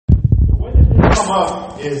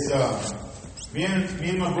up is me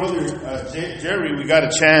and my brother Jerry. We got a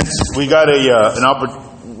chance. We got an opportunity.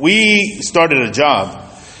 We started a job,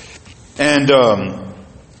 and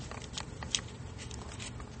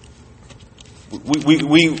we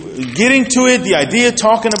getting to it. The idea,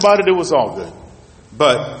 talking about it, it was all good.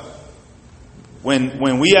 But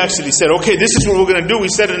when we actually said, "Okay, this is what we're going to do," we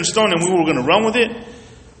set it in stone, and we were going to run with it.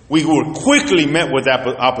 We were quickly met with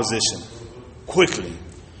opposition. Quickly.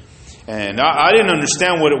 And I didn't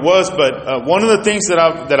understand what it was, but one of the things that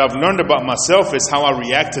I've learned about myself is how I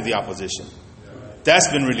react to the opposition. That's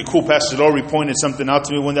been really cool. Pastor Lori pointed something out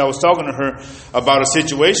to me when I was talking to her about a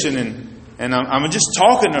situation, and I'm just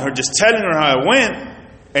talking to her, just telling her how it went.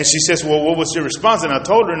 And she says, "Well, what was your response?" And I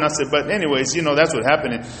told her, and I said, "But anyways, that's what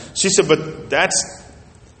happened." And she said, "But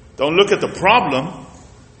don't look at the problem,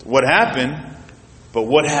 what happened, but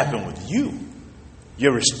what happened with you,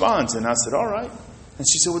 your response." And I said, "All right." And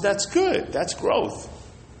she said, "Well, that's good. That's growth.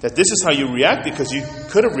 That this is how you react, because you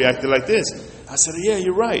could have reacted like this." I said, "Yeah,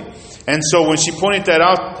 you're right." And so when she pointed that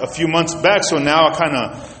out a few months back, so now I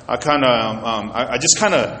just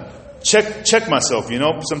kind of check myself.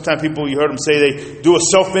 Sometimes people, you heard them say, they do a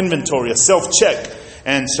self-inventory, a self-check.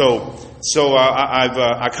 And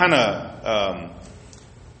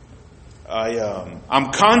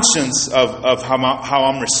I'm conscious of how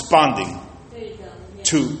I'm responding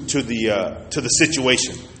to the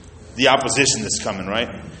situation, the opposition that's coming, right?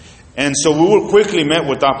 And so we were quickly met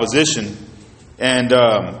with opposition, and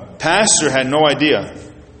Pastor had no idea.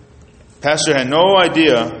 Pastor had no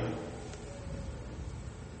idea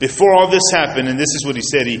before all this happened, and this is what he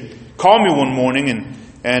said. He called me one morning,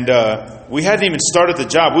 and we hadn't even started the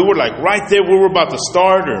job. We were like right there. We were about to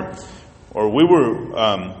start, or we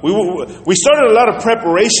started a lot of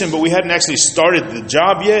preparation, but we hadn't actually started the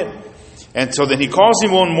job yet. And so then he calls me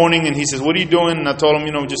one morning and he says, "What are you doing?" And I told him,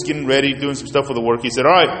 just getting ready, doing some stuff for the work. He said,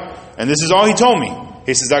 "All right." And this is all he told me.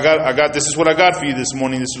 He says, I got, this is what I got for you this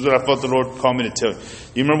morning. This is what I felt the Lord called me to tell you.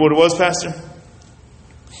 You remember what it was, Pastor?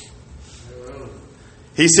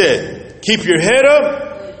 He said, "Keep your head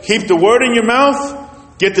up, keep the word in your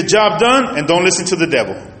mouth, get the job done, and don't listen to the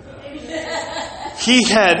devil." He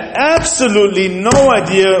had absolutely no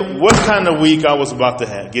idea what kind of week I was about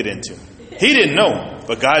to get into. He didn't know,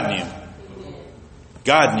 but God knew.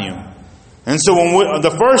 God knew. And so when the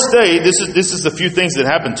first day, this is a few things that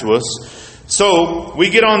happened to us. So we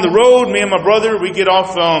get on the road, me and my brother, we get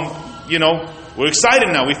off, we're excited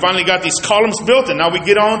now. We finally got these columns built, and now we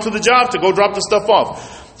get on to the job to go drop the stuff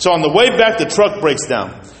off. So on the way back, the truck breaks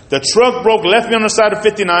down. The truck broke, left me on the side of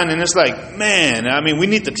 59, and it's like, man, we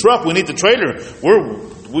need the truck, we need the trailer.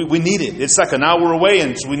 We need it. It's like an hour away,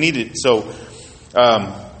 and we need it. So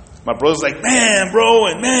my brother's like, "Man, bro,"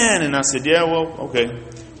 and I said, "Yeah, well, okay.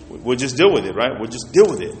 We'll just deal with it, right? We'll just deal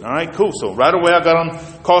with it." All right, cool. So right away I got on,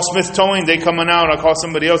 call Smith Towing. They coming out. I call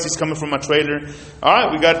somebody else. He's coming from my trailer. All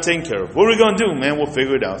right, we got it taken care of. What are we going to do, man? We'll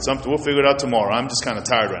figure it out. We'll figure it out tomorrow. I'm just kind of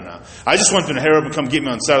tired right now. I just want them to hurry up and come get me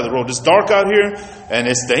on the side of the road. It's dark out here, and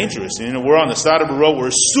it's dangerous. We're on the side of the road where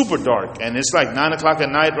it's super dark, and it's like 9 o'clock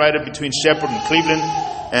at night right up between Shepherd and Cleveland.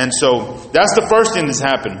 And so that's the first thing that's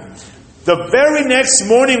happened. The very next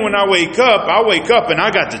morning when I wake up and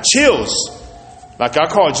I got the chills. Like I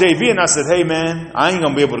called JV and I said, "Hey man, I ain't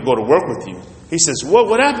going to be able to go to work with you." He says,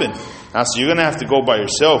 What happened? I said, "You're going to have to go by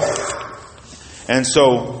yourself." And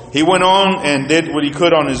so he went on and did what he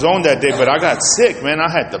could on his own that day. But I got sick, man.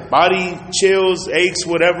 I had the body chills, aches,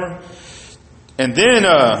 whatever. And then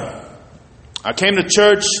I came to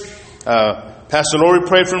church. Pastor Lori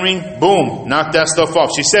prayed for me. Boom, knocked that stuff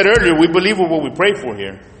off. She said earlier, we believe what we pray for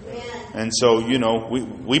here. And so,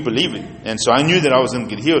 we believe it. And so I knew that I was going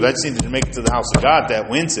to get healed. I just needed to make it to the house of God that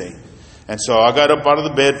Wednesday. And so I got up out of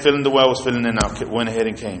the bed, feeling the way I was feeling, and I went ahead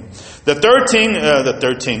and came. The third thing,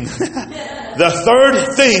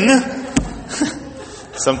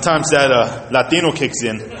 sometimes that Latino kicks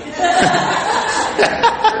in.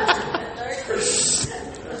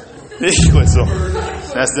 So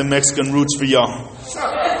that's the Mexican roots for y'all.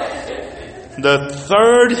 The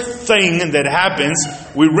third thing that happens,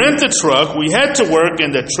 we rent the truck, we head to work,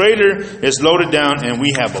 and the trailer is loaded down, and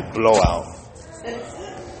we have a blowout.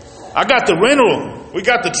 I got the rental. We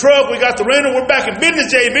got the truck, we got the rental. We're back in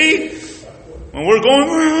business, JB. And we're going,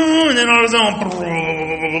 and then all of a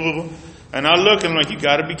sudden, and I look and I'm like, "You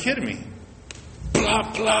got to be kidding me."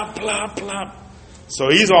 Plop, plop, plop, plop. So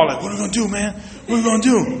he's all like, "What are we going to do, man? What are we going to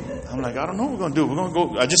do?" I'm like, "I don't know what we're going to do. We're going to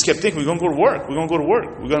go." I just kept thinking, we're going to go to work. We're going to go to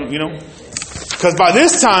work. We're going to, Because by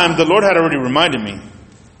this time, the Lord had already reminded me,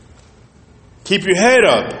 keep your head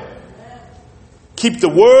up. Keep the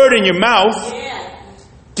word in your mouth.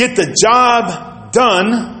 Get the job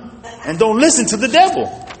done. and don't listen to the devil.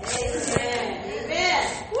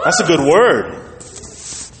 That's a good word.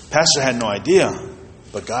 Pastor had no idea,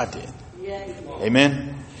 but God did.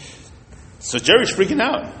 Amen. So Jerry's freaking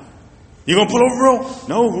out. You gonna pull over, bro?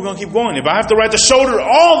 No, we're gonna keep going. If I have to ride the shoulder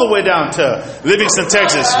all the way down to Livingston,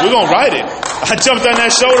 Texas, we're gonna ride it. I jumped on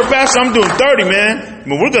that shoulder, Pastor. I'm doing 30, man.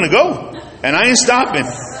 But we're gonna go, and I ain't stopping.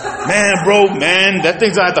 Man, bro, man, that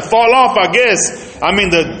thing's gonna have to fall off, I guess. I mean,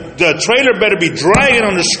 the trailer better be dragging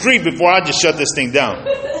on the street before I just shut this thing down.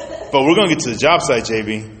 But we're gonna get to the job site,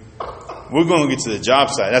 JB. We're gonna get to the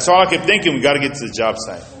job site. That's all I kept thinking. We got to get to the job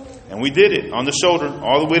site, and we did it on the shoulder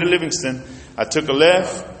all the way to Livingston. I took a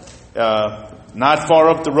left. Not far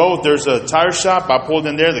up the road, there's a tire shop. I pulled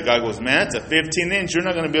in there. The guy goes, man, it's a 15-inch. You're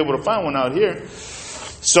not going to be able to find one out here.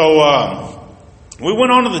 So we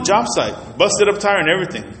went on to the job site, busted up tire and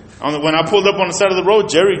everything. When I pulled up on the side of the road,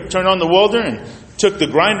 Jerry turned on the welder and took the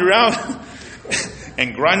grinder out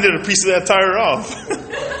and grinded a piece of that tire off.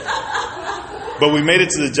 But we made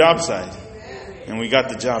it to the job site, and we got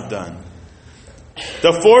the job done.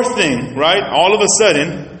 The fourth thing, right, all of a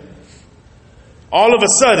sudden,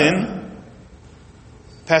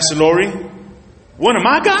 Pastor Lori, one of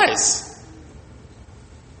my guys,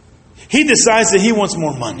 he decides that he wants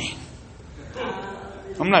more money.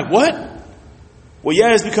 I'm like, what? Well,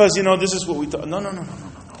 yeah, it's because, this is what we thought. No.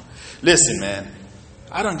 Listen, man,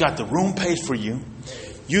 I done got the room paid for you.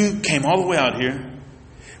 You came all the way out here.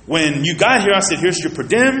 When you got here, I said, here's your per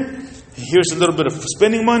diem. Here's a little bit of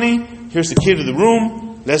spending money. Here's the key to the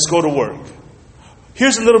room. Let's go to work.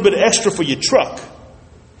 Here's a little bit of extra for your truck.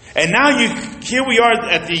 And now here we are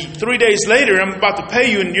at the 3 days later, I'm about to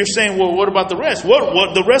pay you, and you're saying, well, what about the rest?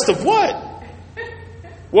 What the rest of what?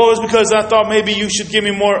 Well, it's because I thought maybe you should give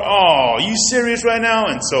me more. Oh, are you serious right now?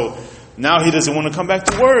 And so now he doesn't want to come back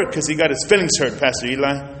to work because he got his feelings hurt, Pastor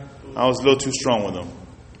Eli. I was a little too strong with him.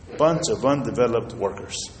 Bunch of undeveloped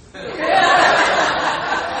workers.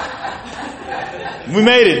 We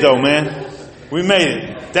made it though, man. We made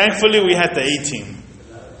it. Thankfully, we had the A-team.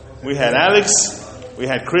 We had Alex, we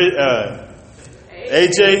had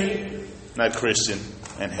AJ, not Christian,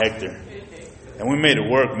 and Hector. And we made it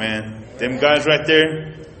work, man. Them guys right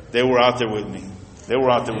there, they were out there with me. They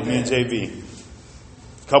were out there with me and JB.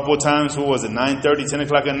 A couple of times, 9:30, 10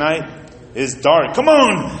 o'clock at night? It's dark. Come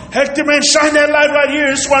on, Hector, man, shine that light right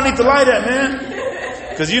here. This is where I need the light at, man.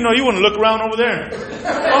 Because you want to look around over there.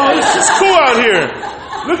 Oh, this is cool out here.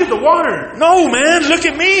 Look at the water. No, man, look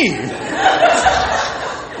at me.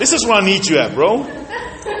 This is where I need you at, bro.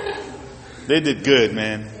 They did good,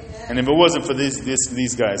 man. And if it wasn't for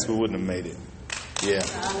these guys, we wouldn't have made it. Yeah.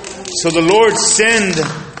 So the Lord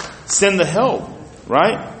send the help,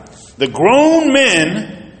 right? The grown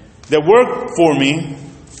men that work for me,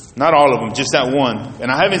 not all of them, just that one. And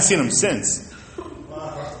I haven't seen him since.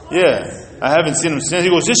 Yeah. I haven't seen him since. He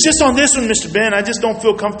goes, it's just on this one, Mr. Ben. I just don't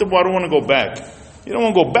feel comfortable. I don't want to go back. You don't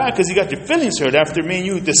want to go back because you got your feelings hurt after me and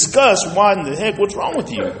you discuss why in the heck, what's wrong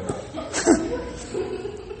with you?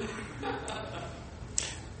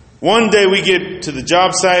 One day we get to the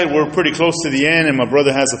job site. We're pretty close to the end and my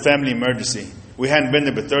brother has a family emergency. We hadn't been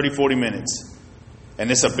there but 30, 40 minutes.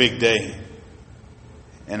 And it's a big day.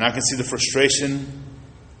 And I can see the frustration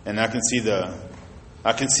and I can see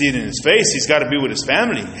it in his face. He's got to be with his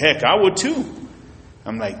family. Heck, I would too.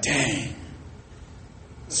 I'm like, dang.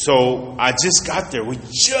 So I just got there. We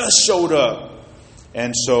just showed up.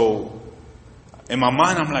 And so in my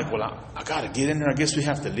mind, I'm like, well, I got to get in there. I guess we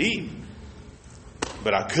have to leave.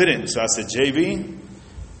 But I couldn't. So I said, JB,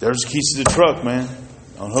 there's the keys to the truck, man.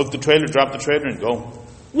 Unhook the trailer, drop the trailer, and go.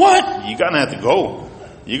 What? You're going to have to go.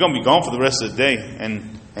 You're going to be gone for the rest of the day.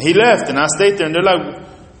 And he left, and I stayed there. And they're like,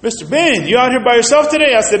 Mr. Ben, you out here by yourself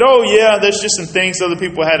today? I said, oh, yeah, there's just some things other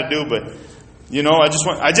people had to do. But,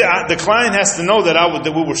 the client has to know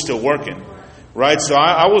that we were still working. Right? So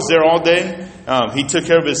I was there all day. He took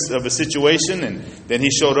care of his situation. And then he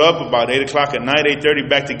showed up about 8 o'clock at night, 8:30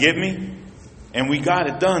 back to get me. And we got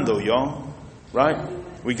it done, though, y'all. Right?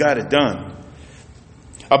 We got it done.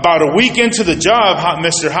 About a week into the job,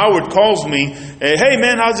 Mr. Howard calls me. Hey,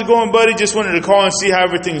 man, how's it going, buddy? Just wanted to call and see how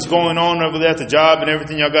everything's going on over there at the job and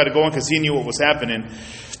everything y'all got it going because he knew what was happening.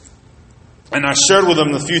 And I shared with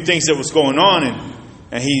him the few things that was going on.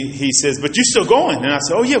 And he says, but you still going? And I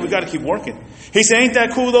said, oh, yeah, we got to keep working. He said, ain't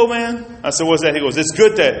that cool, though, man? I said, what's that? He goes, it's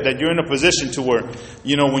good that you're in a position to where,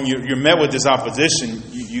 when you're met with this opposition,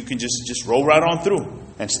 you can just roll right on through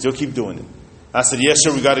and still keep doing it. I said, yes,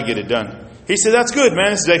 sir, we got to get it done. He said, that's good,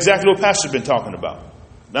 man. This is exactly what Pastor's been talking about.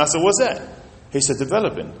 And I said, what's that? He said,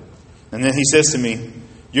 developing. And then he says to me,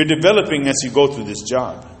 you're developing as you go through this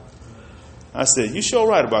job. I said, you sure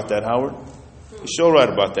right about that, Howard. He's sure right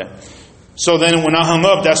about that. So then when I hung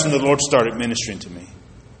up, that's when the Lord started ministering to me.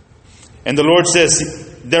 And the Lord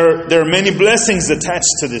says, there are many blessings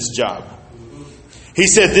attached to this job. He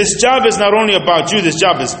said, this job is not only about you, this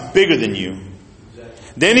job is bigger than you.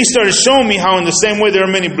 Then he started showing me how in the same way there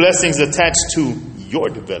are many blessings attached to your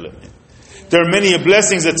development. There are many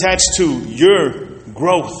blessings attached to your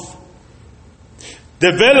growth.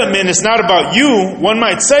 Development is not about you. One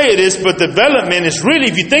might say it is, but development is really,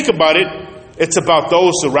 if you think about it, it's about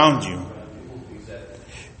those around you.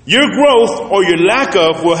 Your growth or your lack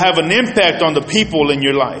of will have an impact on the people in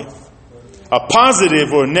your life. A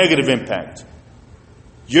positive or a negative impact.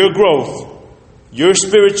 Your growth, your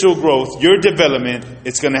spiritual growth, your development,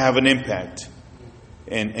 it's going to have an impact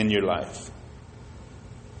in your life.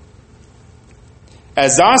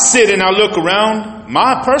 As I sit and I look around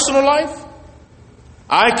my personal life,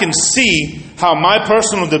 I can see how my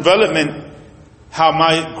personal development, how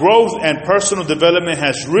my growth and personal development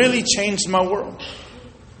has really changed my world.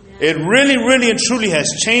 It really, really and truly has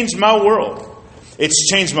changed my world.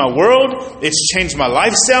 It's changed my world. It's changed my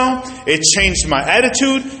lifestyle. It changed my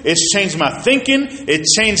attitude. It's changed my thinking. It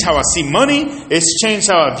changed how I see money. It's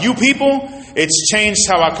changed how I view people. It's changed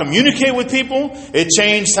how I communicate with people. It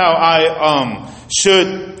changed how I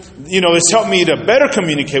it's helped me to better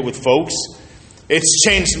communicate with folks. It's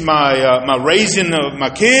changed my raising of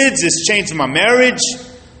my kids. It's changed my marriage.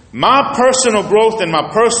 My personal growth and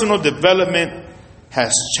my personal development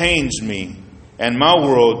has changed me and my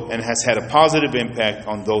world and has had a positive impact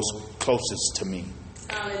on those closest to me.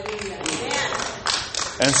 Hallelujah.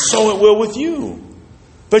 And so it will with you.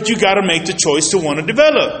 But you got to make the choice to want to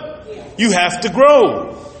develop. You have to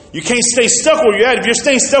grow. You can't stay stuck where you're at. If you're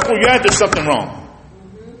staying stuck where you're at, there's something wrong.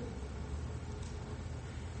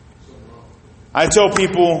 I tell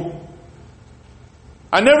people,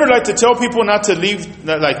 I never like to tell people not to leave,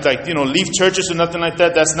 leave churches or nothing like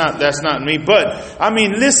that. That's not me. But I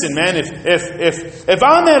mean, listen, man. If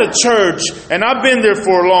I'm at a church and I've been there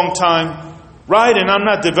for a long time, right, and I'm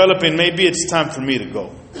not developing, maybe it's time for me to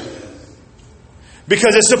go.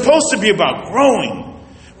 Because it's supposed to be about growing.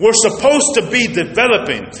 We're supposed to be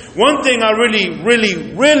developing. One thing I really,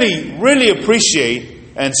 really, really, really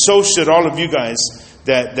appreciate, and so should all of you guys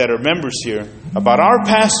that are members here, about our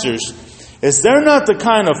pastors, is they're not the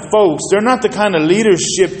kind of folks, they're not the kind of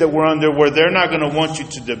leadership that we're under where they're not going to want you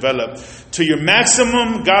to develop to your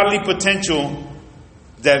maximum godly potential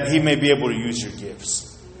that He may be able to use your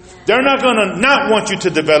gifts. They're not going to not want you to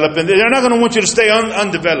develop, and they're not going to want you to stay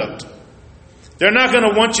undeveloped. They're not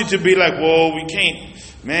going to want you to be like, well, we can't,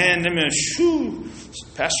 man,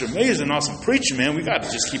 Pastor May is an awesome preacher, man. We got to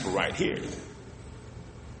just keep it right here.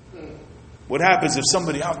 What happens if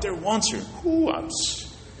somebody out there wants her?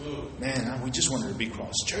 Man, we just want her to be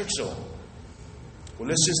Cross Church, so well,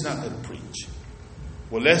 let's just not let her preach.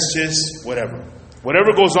 Well, let's just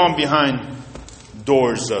whatever goes on behind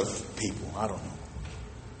doors of people. I don't know.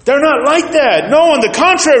 They're not like that. No, on the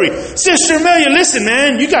contrary. Sister Amelia, listen,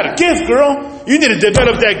 man, you got a gift, girl. You need to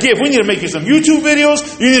develop that gift. We need to make you some YouTube videos.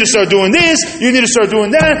 You need to start doing this. You need to start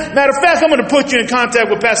doing that. Matter of fact, I'm going to put you in contact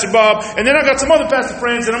with Pastor Bob. And then I got some other pastor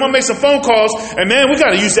friends, and I'm going to make some phone calls. And man, we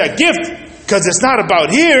got to use that gift. Because it's not about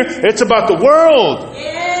here. It's about the world.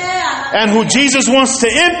 Yeah. And who Jesus wants to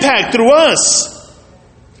impact through us.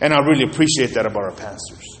 And I really appreciate that about our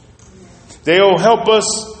pastors. They'll help us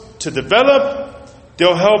to develop.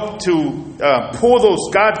 They'll help to pull those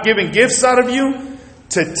God-given gifts out of you,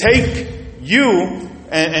 to take you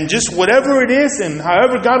and just whatever it is and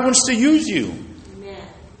however God wants to use you. Amen.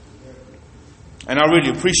 And I really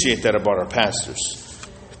appreciate that about our pastors.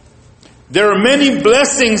 There are many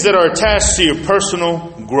blessings that are attached to your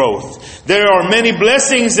personal growth. There are many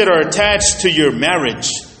blessings that are attached to your marriage.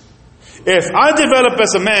 If I develop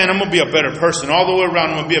as a man, I'm going to be a better person all the way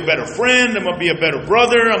around. I'm going to be a better friend. I'm going to be a better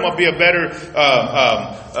brother. I'm going to be a better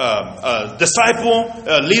disciple,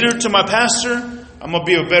 leader to my pastor. I'm going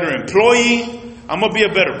to be a better employee. I'm going to be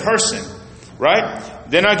a better person, right?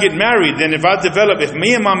 Then I get married. Then if I develop, if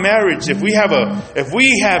my marriage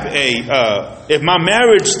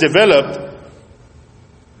developed,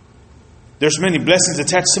 there's many blessings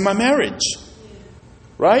attached to my marriage,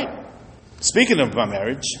 right? Speaking of my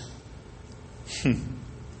marriage,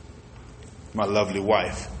 my lovely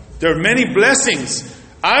wife. There are many blessings.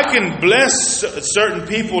 I can bless certain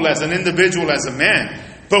people as an individual, as a man.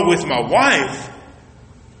 But with my wife,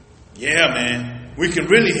 yeah, man, we can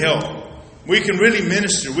really help. We can really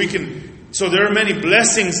minister. So there are many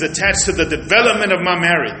blessings attached to the development of my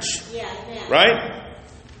marriage. Yeah. Right?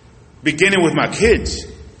 Beginning with my kids.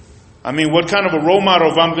 I mean, what kind of a role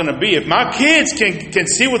model if I'm going to be? If my kids can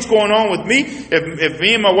see what's going on with me, if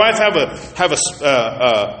me and my wife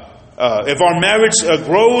if our marriage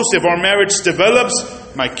grows, if our marriage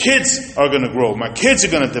develops, my kids are going to grow. My kids are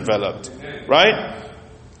going to develop, right?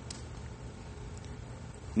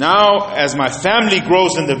 Now, as my family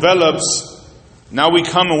grows and develops, now we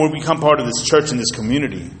come and we become part of this church and this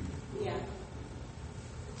community. Yeah.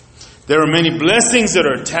 There are many blessings that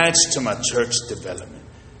are attached to my church development.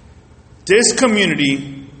 This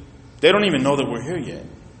community, they don't even know that we're here yet.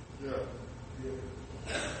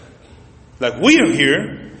 Like, we are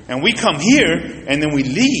here, and we come here, and then we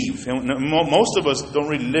leave. And most of us don't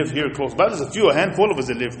really live here close by. There's a handful of us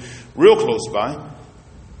that live real close by.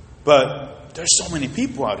 But there's so many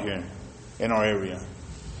people out here in our area,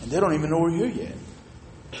 and they don't even know we're here yet.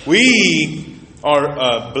 We are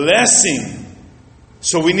a blessing.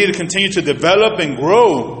 So we need to continue to develop and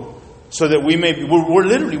grow so that we may be,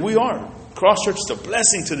 we are. Cross Church is a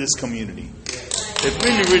blessing to this community. It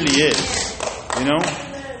really, really is. You know?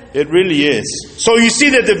 It really is. So you see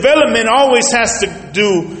that development always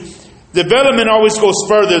goes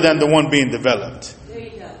further than the one being developed. There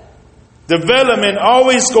you go. Development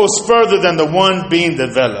always goes further than the one being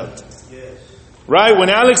developed. Yes. Right? When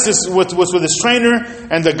Alex was with his trainer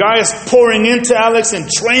and the guy is pouring into Alex and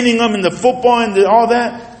training him in the football and all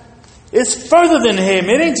that, it's further than him.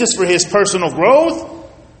 It ain't just for his personal growth.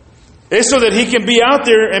 It's so that he can be out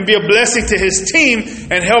there and be a blessing to his team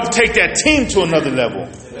and help take that team to another level.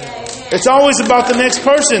 It's always about the next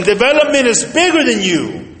person. Development is bigger than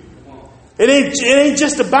you. It ain't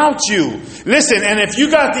just about you. Listen, and if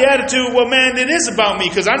you got the attitude, well, man, it is about me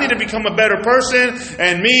because I need to become a better person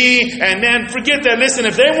and me, and then forget that. Listen,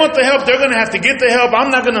 if they want the help, they're going to have to get the help. I'm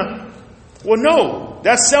not going to. Well, no,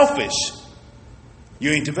 that's selfish.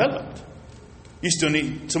 You ain't developed. You still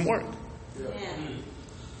need some work.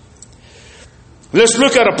 Let's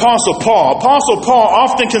look at Apostle Paul. Apostle Paul,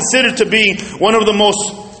 often considered to be one of the most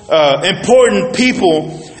important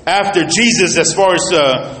people after Jesus as far as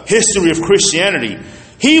history of Christianity.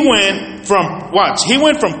 He went from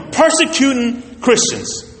persecuting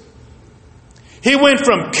Christians. He went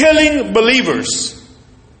from killing believers.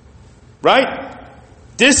 Right?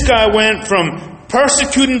 This guy went from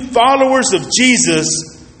persecuting followers of Jesus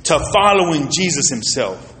to following Jesus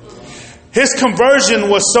himself. His conversion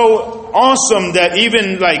was so awesome that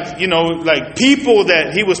even like people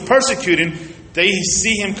that he was persecuting, they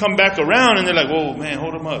see him come back around and they're like, "Whoa, man,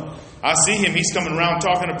 hold him up. I see him. He's coming around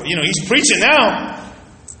talking. He's preaching now."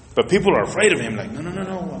 But people are afraid of him. Like, no.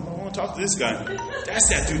 I want to talk to this guy. That's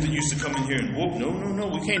that dude that used to come in here and whoop. No.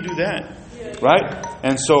 We can't do that. Right?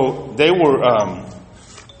 And so they were,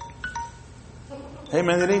 hey,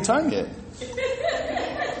 man, it ain't time yet.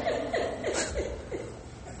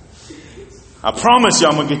 I promise you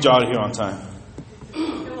I'm going to get you out of here on time.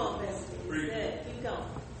 Come on, Bessie. Good. Keep going.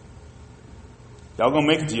 Y'all going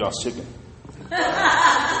to make it to y'all's chicken.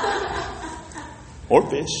 Or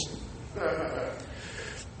fish.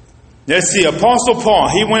 Let's see. Apostle Paul,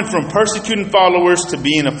 he went from persecuting followers to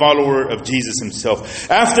being a follower of Jesus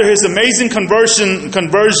himself. After his amazing conversion,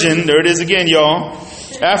 there it is again, y'all.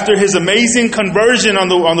 After his amazing conversion on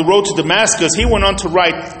the road to Damascus, he went on to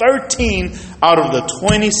write 13 out of the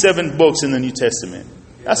 27 books in the New Testament.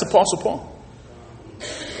 That's Apostle Paul.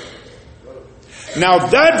 Now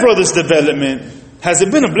that brother's development, has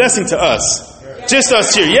it been a blessing to us? Just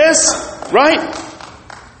us here, yes? Right?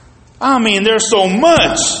 I mean, there's so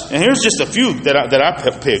much. And here's just a few that I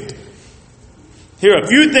have picked. Here are a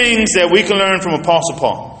few things that we can learn from Apostle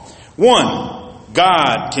Paul. One,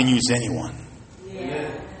 God can use anyone.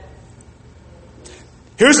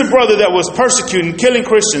 Here's a brother that was persecuting, killing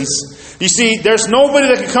Christians. You see, there's nobody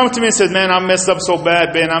that can come to me and say, "Man, I messed up so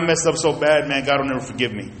bad, Ben. I messed up so bad, man. God will never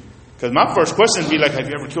forgive me." Because my first question would be like, "Have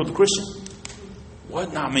you ever killed a Christian?"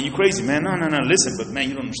 "What? Nah, man, you crazy, man. No. Listen, but man,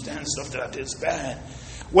 you don't understand the stuff that I did is bad."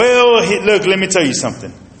 Well, look, let me tell you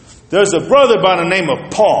something. There's a brother by the name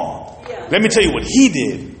of Paul. Yeah. Let me tell you what he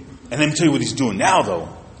did. And let me tell you what he's doing now, though.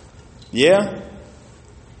 Yeah?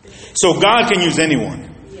 So God can use anyone.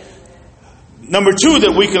 Number two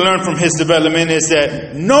that we can learn from his development is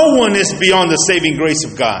that no one is beyond the saving grace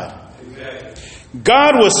of God.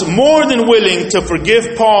 God was more than willing to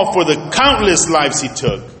forgive Paul for the countless lives he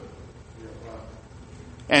took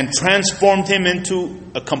and transformed him into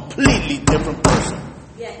a completely different person.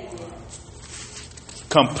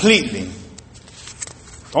 Completely.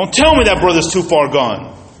 Don't tell me that brother's too far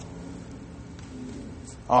gone.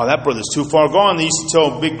 Oh, that brother's too far gone. They used to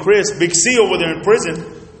tell Big C over there in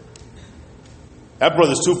prison. That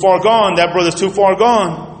brother's too far gone. That brother's too far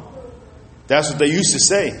gone. That's what they used to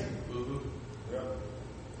say.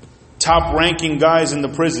 top ranking guys in the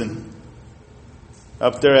prison.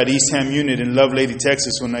 Up there at East Ham Unit in Lovelady,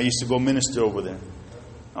 Texas, when I used to go minister over there.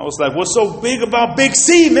 I was like, what's so big about Big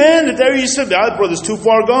C, man? That there you said, the other brother's too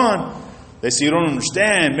far gone. They say, you don't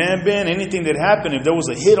understand, man, Ben. Anything that happened, if there was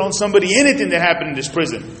a hit on somebody, anything that happened in this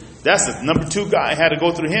prison, that's the number 2 guy. Had to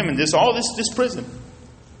go through him and this prison.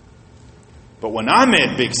 But when I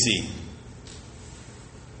met Big C,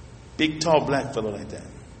 big, tall, black fellow like that.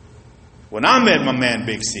 When I met my man,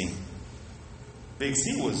 Big C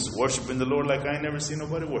was worshiping the Lord like I ain't never seen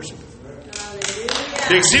nobody worship.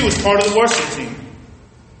 Big C was part of the worship team.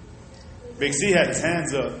 Big C had his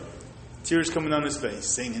hands up, tears coming down his face,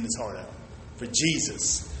 singing his heart out for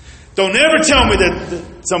Jesus. Don't ever tell me that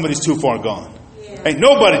somebody's too far gone. Yeah. Ain't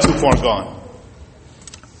nobody too far gone.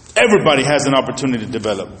 Everybody has an opportunity to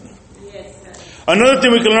develop. Yes, another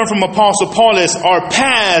thing we can learn from Apostle Paul is our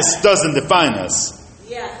past doesn't define us.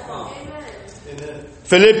 Yes.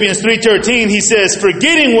 Philippians 3:13, he says,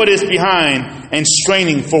 forgetting what is behind and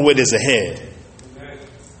straining for what is ahead.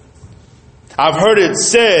 I've heard it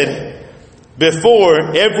said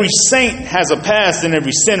before, every saint has a past and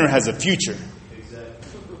every sinner has a future.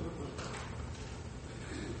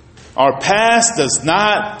 Our past does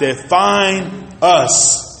not define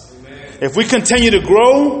us. If we continue to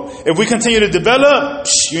grow, if we continue to develop,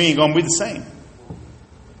 you ain't going to be the same.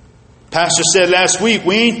 Pastor said last week,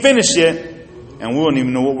 we ain't finished yet. And we don't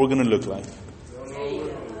even know what we're going to look like. There you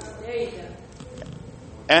go.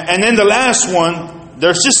 And then the last one,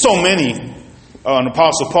 there's just so many on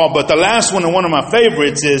Apostle Paul, but the last one and one of my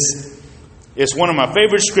favorites is one of my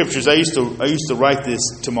favorite scriptures. I used to write this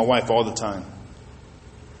to my wife all the time.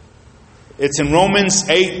 It's in Romans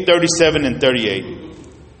 8:37 and 38.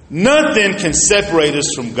 Nothing can separate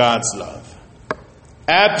us from God's love.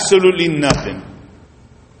 Absolutely nothing.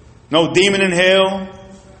 No demon in hell.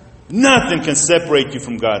 Nothing can separate you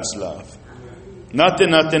from God's love.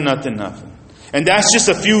 Nothing. And that's just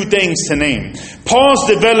a few things to name. Paul's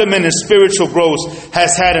development and spiritual growth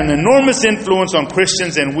has had an enormous influence on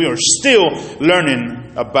Christians, and we are still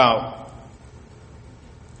learning about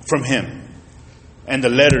from him and the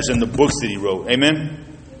letters and the books that he wrote. Amen?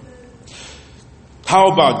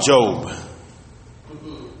 How about Job?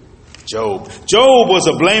 Job was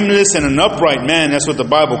a blameless and an upright man. That's what the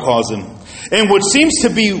Bible calls him. And what seems to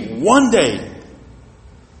be one day,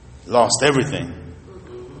 lost everything.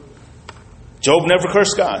 Job never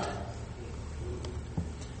cursed God.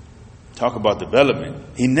 Talk about development.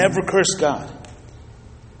 He never cursed God.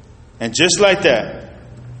 And just like that,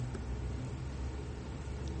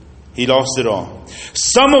 he lost it all.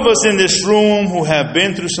 Some of us in this room who have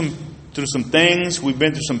been through some things, we've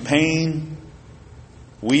been through some pain.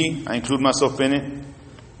 I include myself in it.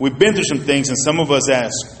 We've been through some things, and some of us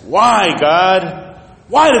ask, why, God?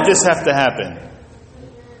 Why did this have to happen?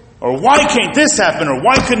 Or why can't this happen? Or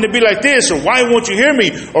why couldn't it be like this? Or why won't you hear me?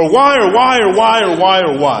 Or why?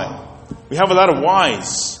 We have a lot of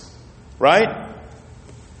whys, right?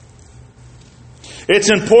 It's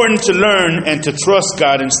important to learn and to trust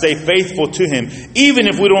God and stay faithful to Him, even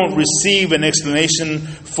if we don't receive an explanation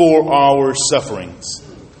for our sufferings.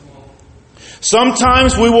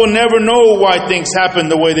 Sometimes we will never know why things happen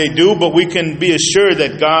the way they do, but we can be assured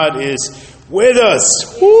that God is with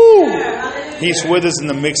us. Woo! He's with us in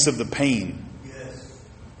the mix of the pain.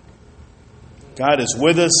 God is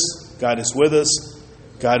with us. God is with us.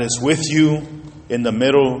 God is with you in the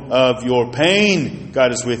middle of your pain.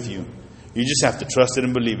 God is with you. You just have to trust it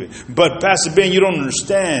and believe it. But Pastor Ben, you don't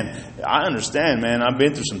understand. I understand, man. I've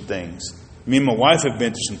been through some things. Me and my wife have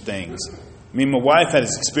been through some things. Me and my wife had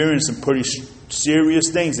experienced some pretty serious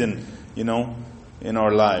things in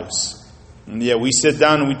our lives. And yeah, we sit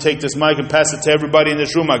down and we take this mic and pass it to everybody in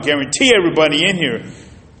this room. I guarantee everybody in here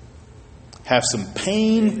have some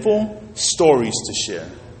painful stories to share.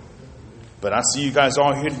 But I see you guys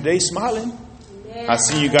all here today smiling. I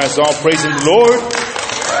see you guys all praising the Lord.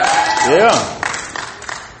 Yeah.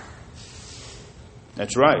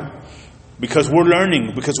 That's right. Because we're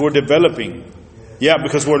learning, because we're developing. Yeah,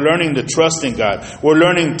 because we're learning to trust in God. We're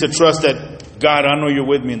learning to trust that, God, I know you're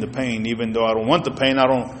with me in the pain. Even though I don't want the pain, I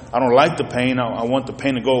don't like the pain. I want the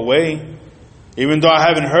pain to go away. Even though I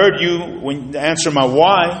haven't heard you when you answer my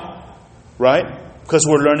why. Right? Because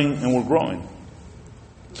we're learning and we're growing.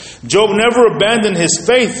 Job never abandoned his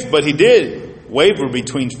faith, but he did waver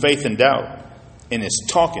between faith and doubt in his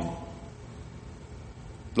talking.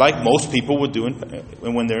 Like most people would do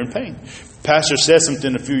when they're in pain. Pastor said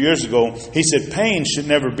something a few years ago. He said, pain should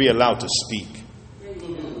never be allowed to speak.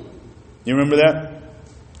 You remember that?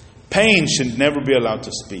 Pain should never be allowed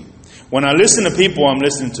to speak. When I listen to people, I'm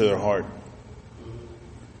listening to their heart.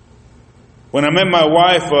 When I met my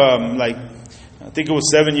wife, I think it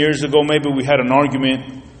was 7 years ago, maybe, we had an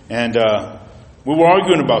argument, and we were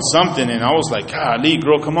arguing about something, and I was like, golly,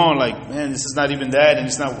 girl, come on, like, man, this is not even that, and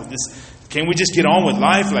it's not this. Can we just get on with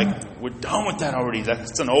life? Like, we're done with that already.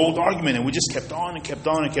 That's an old argument, and we just kept on and kept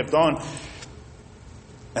on and kept on.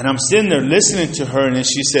 And I'm sitting there listening to her, and then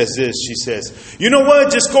she says this. She says, you know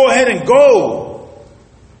what? Just go ahead and go.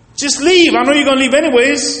 Just leave. I know you're going to leave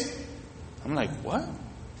anyways. I'm like, what?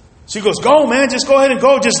 She goes, go, man. Just go ahead and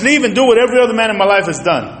go. Just leave and do what every other man in my life has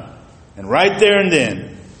done. And right there and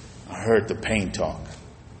then, I heard the pain talk.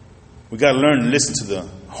 We got to learn to listen to the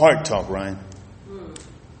heart talk, Ryan.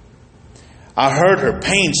 I heard her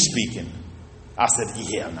pain speaking. I said,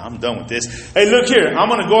 yeah, I'm done with this. Hey, look here. I'm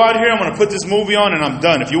going to go out here. I'm going to put this movie on and I'm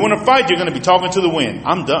done. If you want to fight, you're going to be talking to the wind.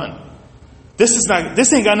 I'm done. This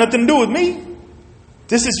ain't got nothing to do with me.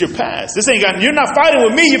 This is your past. You're not fighting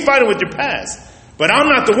with me. You're fighting with your past. But I'm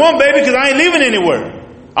not the one, baby, because I ain't leaving anywhere.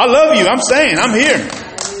 I love you. I'm saying, I'm here.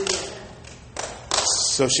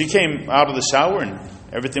 So she came out of the shower and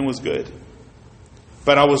everything was good.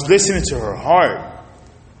 But I was listening to her heart.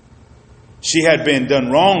 She had been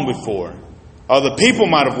done wrong before. Other people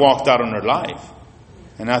might have walked out on her life.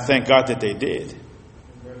 And I thank God that they did.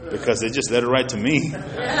 Because they just led it right to me.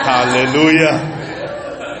 Hallelujah.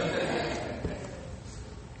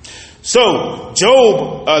 So,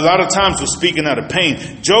 Job, a lot of times, was speaking out of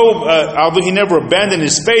pain. Job, although he never abandoned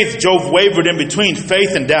his faith, Job wavered in between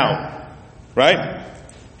faith and doubt. Right?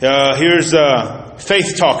 Here's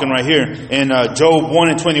faith talking right here in Job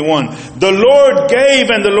 1:21. The Lord gave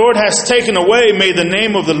and the Lord has taken away. May the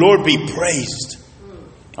name of the Lord be praised.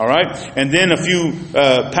 All right. And then a few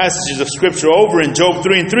passages of scripture over in Job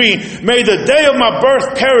 3:3. May the day of my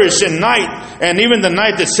birth perish in night, and even the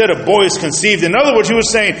night that said a boy is conceived. In other words, he was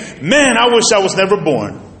saying, man, I wish I was never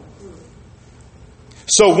born.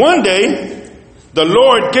 So one day, the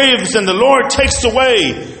Lord gives and the Lord takes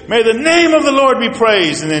away. May the name of the Lord be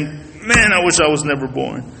praised. And then, man, I wish I was never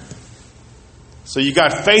born. So you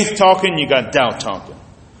got faith talking, you got doubt talking.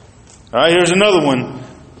 All right, here's another one.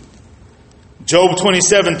 Job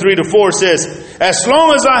 27:3-4 says, as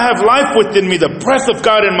long as I have life within me, the breath of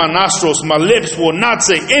God in my nostrils, my lips will not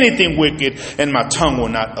say anything wicked, and my tongue will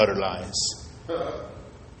not utter lies.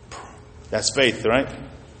 That's faith, right?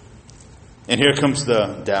 And here comes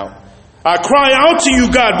the doubt. I cry out to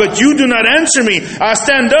you, God, but you do not answer me. I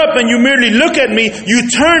stand up and you merely look at me. You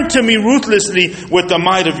turn to me ruthlessly with the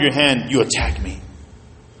might of your hand. You attack me.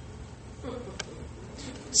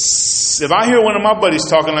 If I hear one of my buddies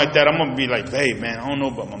talking like that, I'm going to be like, hey, man, I don't know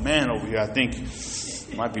about my man over here. I think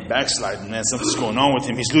he might be backsliding, man. Something's going on with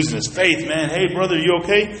him. He's losing his faith, man. Hey, brother, you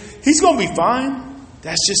okay? He's going to be fine.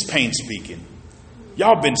 That's just pain speaking.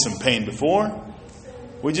 Y'all been some pain before.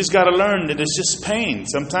 We just got to learn that it's just pain.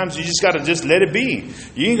 Sometimes you just got to just let it be.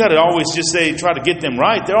 You ain't got to always just try to get them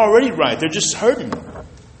right. They're already right. They're just hurting.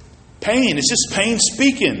 Pain. It's just pain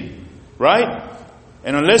speaking. Right?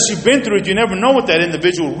 And unless you've been through it, you never know what that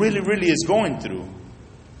individual really, really is going through.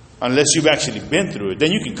 Unless you've actually been through it.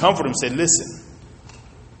 Then you can comfort them and say, listen,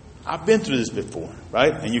 I've been through this before.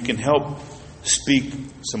 Right? And you can help speak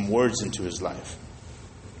some words into his life.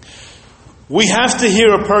 We have to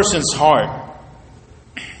hear a person's heart.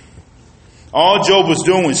 All Job was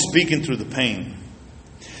doing was speaking through the pain.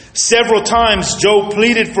 Several times Job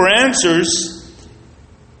pleaded for answers.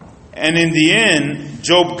 And in the end,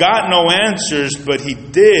 Job got no answers, but he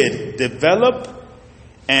did develop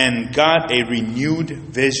and got a renewed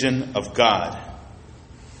vision of God.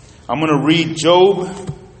 I'm going to read Job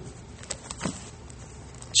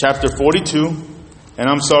chapter 42. And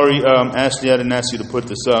I'm sorry, Ashley, I didn't ask you to put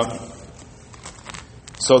this up.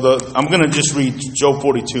 So I'm going to just read Job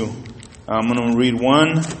 42. I'm going to read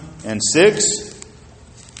 1 and 6.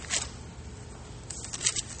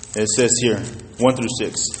 It says here, 1 through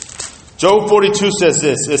 6. Job 42 says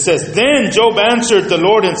this. It says, then Job answered the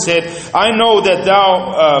Lord and said, I know that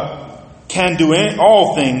thou can do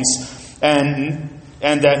all things, and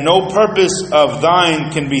that no purpose of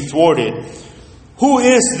thine can be thwarted. Who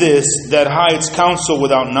is this that hides counsel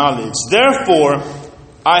without knowledge? Therefore,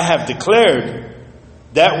 I have declared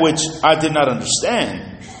that which I did not understand.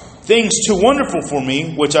 Things too wonderful for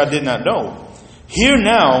me, which I did not know. Hear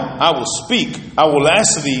now, I will speak. I will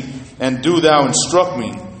ask thee, and do thou instruct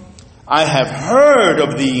me. I have heard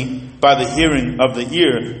of thee by the hearing of the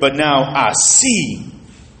ear, but now I see.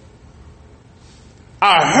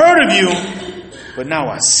 I heard of you, but now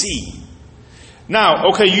I see. Now,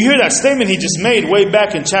 okay, you hear that statement he just made way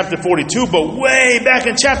back in chapter 42, but way back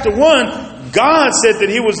in chapter 1, God said that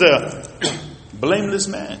he was a blameless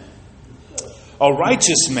man. A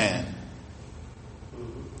righteous man.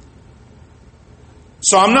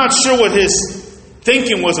 So I'm not sure what his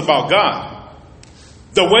thinking was about God.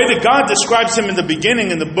 The way that God describes him in the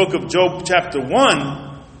beginning in the book of Job chapter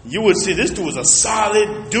 1, you would see this dude was a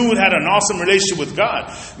solid dude, had an awesome relationship with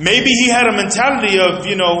God. Maybe he had a mentality of,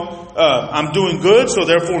 I'm doing good, so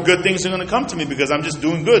therefore good things are going to come to me because I'm just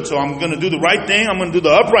doing good. So I'm going to do the right thing. I'm going to do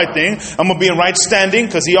the upright thing. I'm going to be in right standing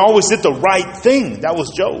because he always did the right thing. That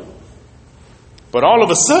was Job. But all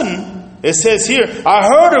of a sudden, it says here, I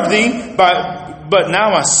heard of thee, but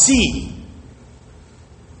now I see.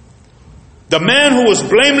 The man who was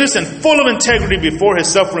blameless and full of integrity before his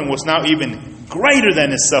suffering was now even greater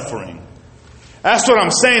than his suffering. That's what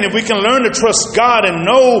I'm saying. If we can learn to trust God and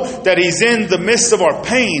know that He's in the midst of our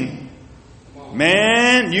pain,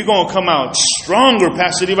 man, you're going to come out stronger.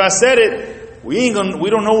 Pastor Levi said it. We don't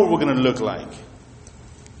know what we're going to look like.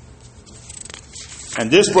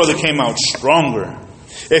 And this brother came out stronger.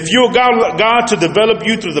 If you allow God to develop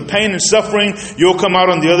you through the pain and suffering, you'll come out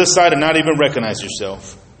on the other side and not even recognize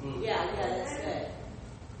yourself.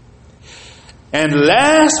 And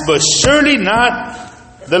last but surely not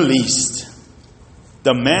the least,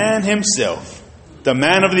 the man himself, the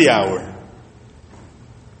man of the hour,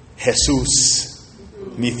 Jesus,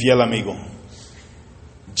 mi fiel amigo.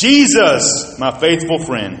 Jesus, my faithful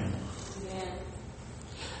friend.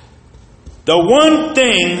 The one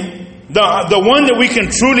thing, the one that we can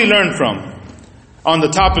truly learn from on the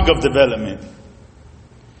topic of development,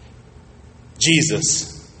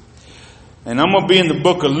 Jesus. And I'm going to be in the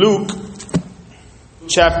book of Luke,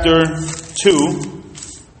 chapter 2,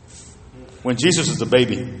 when Jesus was a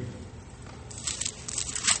baby.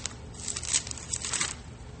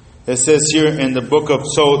 It says here in the book of,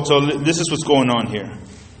 so this is what's going on here.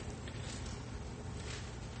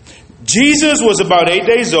 Jesus was about 8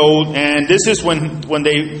 days old, and this is when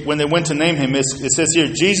they went to name him. It says here,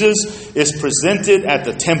 Jesus is presented at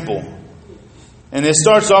the temple. And it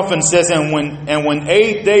starts off and says, and when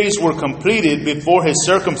 8 days were completed before his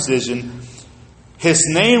circumcision, his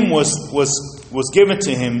name was given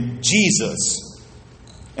to him, Jesus.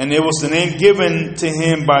 And it was the name given to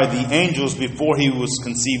him by the angels before he was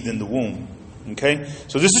conceived in the womb. Okay?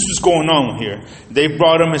 So this is what's going on here. They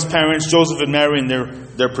brought him, his parents, Joseph and Mary, and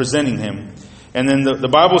they're presenting him. And then the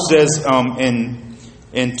Bible says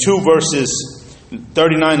in 2 verses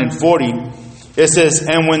 39 and 40, it says,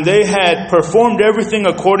 and when they had performed everything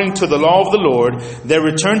according to the law of the Lord, they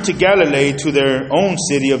returned to Galilee to their own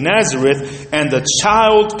city of Nazareth, and the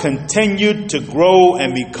child continued to grow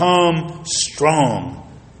and become strong.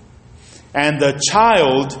 And the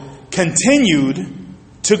child continued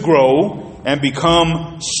to grow and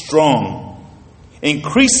become strong,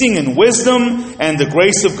 increasing in wisdom, and the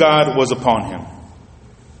grace of God was upon him.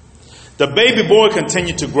 The baby boy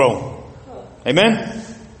continued to grow. Amen?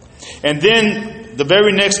 And then the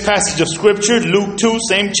very next passage of Scripture, Luke 2,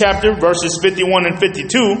 same chapter, verses 51 and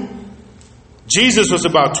 52. Jesus was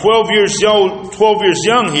about 12 years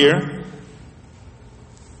young here.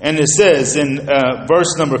 And it says in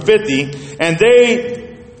verse number 50, and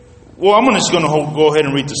I'm just going to go ahead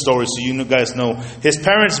and read the story so you guys know. His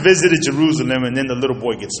parents visited Jerusalem, and then the little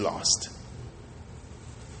boy gets lost.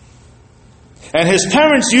 And his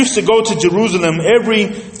parents used to go to Jerusalem every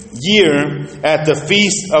year at the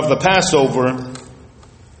feast of the Passover.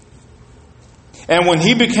 And when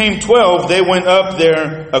he became 12, they went up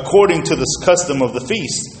there according to the custom of the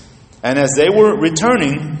feast. And as they were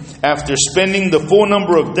returning, after spending the full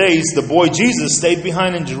number of days, the boy Jesus stayed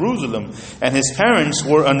behind in Jerusalem, and his parents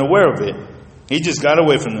were unaware of it. He just got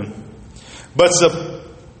away from them. But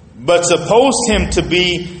supposed him to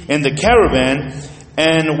be in the caravan,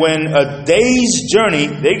 and when a day's journey,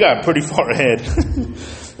 they got pretty far ahead.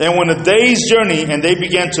 And when a day's journey, and they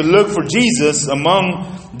began to look for Jesus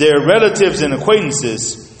among their relatives and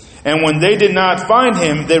acquaintances. And when they did not find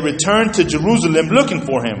him, they returned to Jerusalem looking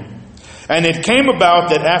for him. And it came about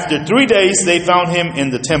that after 3 days they found him in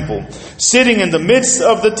the temple, sitting in the midst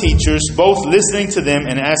of the teachers, both listening to them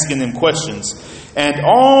and asking them questions. And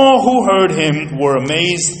all who heard him were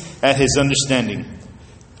amazed at his understanding.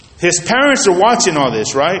 His parents are watching all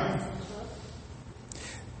this, right?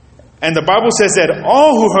 And the Bible says that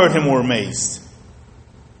all who heard him were amazed.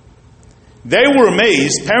 They were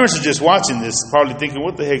amazed. Parents are just watching this, probably thinking,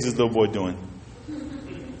 what the heck is this little boy doing?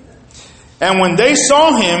 And when they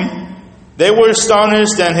saw him, they were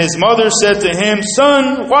astonished, and his mother said to him,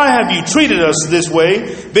 Son, why have you treated us this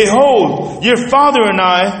way? Behold, your father and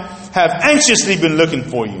I have anxiously been looking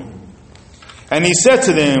for you. And he said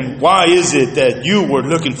to them, Why is it that you were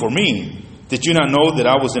looking for me? Did you not know that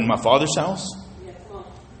I was in my Father's house?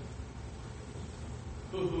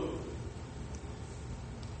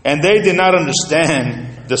 And they did not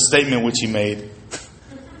understand the statement which he made.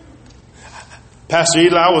 Pastor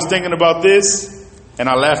Eli was thinking about this, and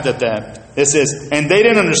I laughed at that. It says, and they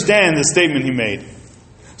didn't understand the statement he made.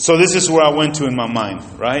 So this is where I went to in my mind,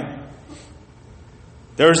 right?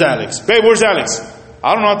 There's Alex. Babe, where's Alex?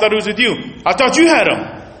 I don't know. I thought he was with you. I thought you had him.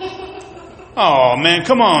 Oh, man,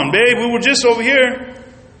 come on, babe. We were just over here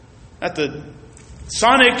at the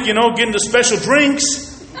Sonic, getting the special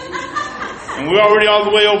drinks. And we're already all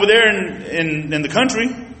the way over there in the country.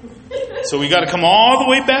 So we got to come all the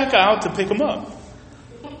way back out to pick him up.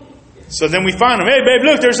 So then we find him. Hey, babe,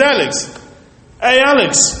 look, there's Alex. Hey,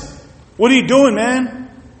 Alex, what are you doing, man?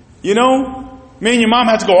 Me and your mom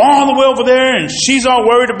had to go all the way over there, and she's all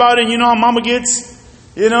worried about it. You know how mama gets,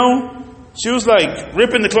 She was like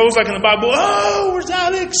ripping the clothes like in the Bible. Oh, where's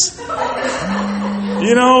Alex?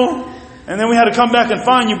 And then we had to come back and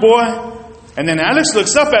find you, boy. And then Alex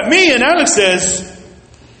looks up at me, and Alex says,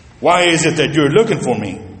 why is it that you're looking for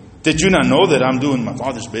me? Did you not know that I'm doing my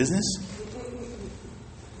Father's business?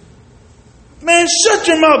 Man, shut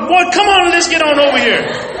your mouth, boy. Come on, let's get on over here.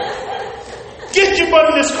 Get your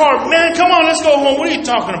butt in this car. Man, come on, let's go home. What are you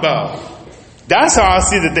talking about? That's how I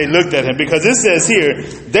see that they looked at him. Because it says here,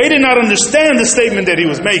 they did not understand the statement that he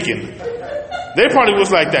was making. They probably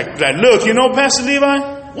was like that look, Pastor Levi?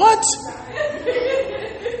 What?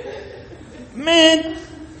 Man,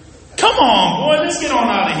 come on, boy. Let's get on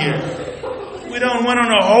out of here. We done went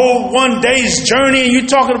on a whole 1 day's journey and you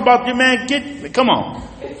talking about your man. Come on.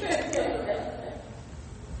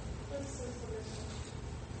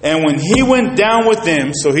 And when he went down with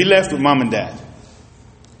them, so he left with mom and dad.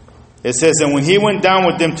 It says, and when he went down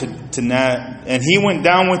with them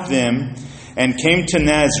and came to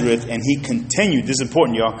Nazareth, and he continued, this is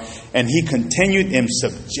important, y'all, and he continued in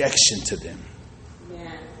subjection to them.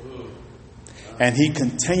 Yeah. And he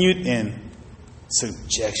continued in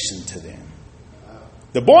subjection to them.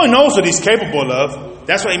 The boy knows what he's capable of.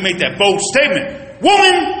 That's why he made that bold statement.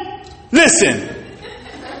 Woman, listen.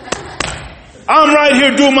 I'm right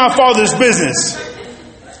here doing my Father's business.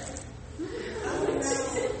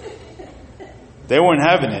 They weren't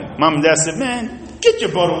having it. Mom and dad said, man, get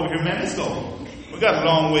your butt over here, man. Let's go. We got a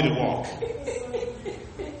long way to walk.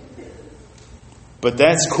 But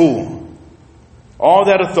that's cool. All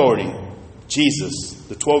that authority, Jesus,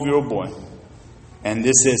 the 12-year-old boy. And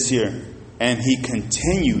this says here, and he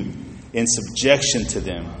continued in subjection to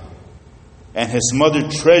them. And his mother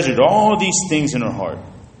treasured all these things in her heart.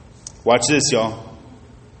 Watch this, y'all.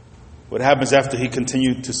 What happens after he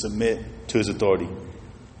continued to submit to his authority?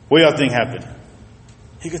 What do y'all think happened?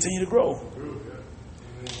 He continued to grow.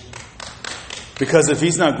 Because if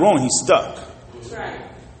he's not growing, he's stuck.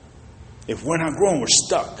 If we're not growing, we're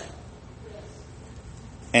stuck.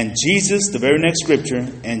 And Jesus, the very next scripture,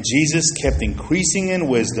 and Jesus kept increasing in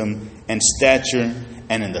wisdom and stature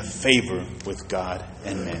and in the favor with God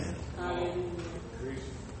and man.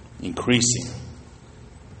 Increasing.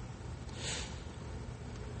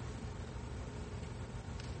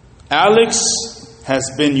 Alex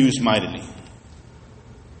has been used mightily.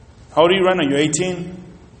 How old are you right now? You're 18?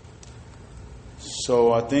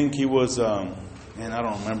 So I think he was, I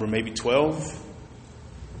don't remember, maybe 12?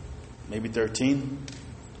 Maybe 13?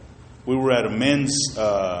 We were at a men's,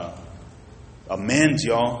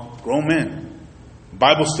 y'all, grown men,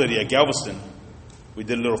 Bible study at Galveston. We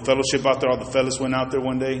did a little fellowship out there. All the fellas went out there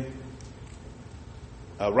one day.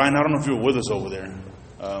 Ryan, I don't know if you were with us over there.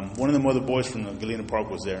 One of them other boys from the Galena Park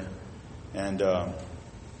was there. And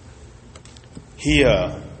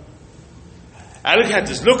Alec had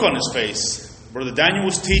this look on his face. Brother Daniel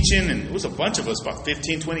was teaching, and it was a bunch of us, about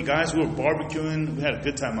 15, 20 guys. We were barbecuing. We had a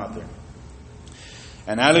good time out there.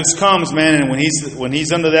 And Alex comes, man, and when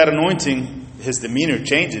he's under that anointing, his demeanor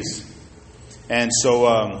changes. And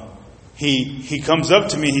so he comes up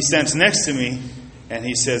to me, he stands next to me, and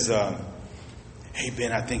he says, hey,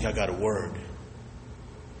 Ben, I think I got a word.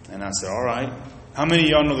 And I said, all right. How many of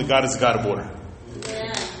y'all know that God is a God of order?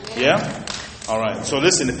 Yeah? All right. So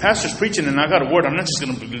listen, the pastor's preaching and I got a word. I'm not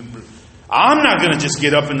going to just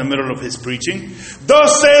get up in the middle of his preaching.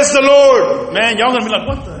 Thus says the Lord. Man, y'all going to be like,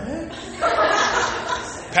 what the heck?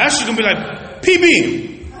 Pastor's going to be like,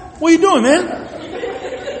 PB, what are you doing, man?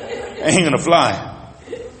 Ain't going to fly.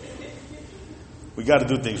 We got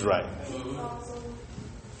to do things right.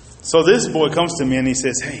 So this boy comes to me and he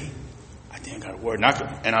says, hey, I think I got a word.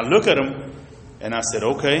 And I look at him and I said,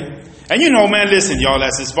 okay. And man, listen, y'all,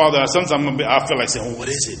 as his father, sometimes I feel like saying, what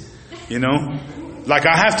is it? Like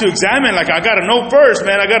I have to examine, like I got to know first,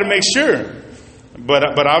 man. I got to make sure.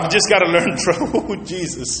 But I've just got to learn trouble with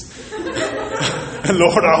Jesus.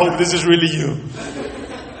 Lord, I hope this is really you.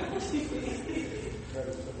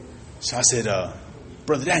 So I said,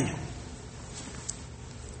 Brother Daniel,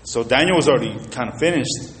 So Daniel was already kind of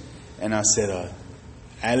finished. And I said,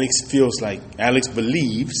 Alex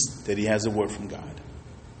believes that he has a word from God.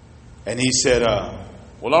 And he said,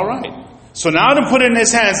 well, all right. So now I done put it in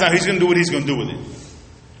his hands. Now he's going to do what he's going to do with it.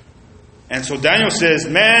 And so Daniel says,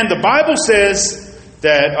 man, the Bible says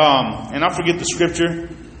that, and I forget the scripture,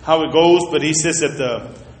 how it goes, but he says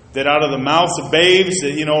that out of the mouths of babes,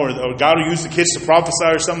 or God will use the kids to prophesy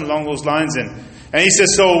or something along those lines. And he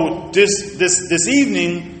says, so this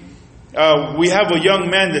evening, we have a young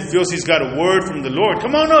man that feels he's got a word from the Lord.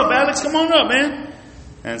 Come on up, Alex. Come on up, man.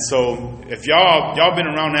 And so if y'all been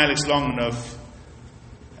around Alex long enough,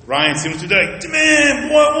 Ryan seems to be like, man,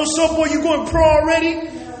 boy, what's up, boy? You going pro already?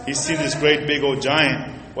 He's seen this great big old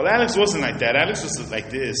giant. Well, Alex wasn't like that. Alex was like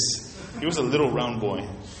this. He was a little round boy.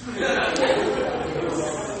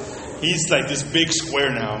 He's like this big square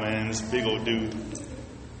now, man. This big old dude.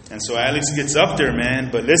 And so Alex gets up there, man.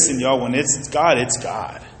 But listen, y'all, when it's God, it's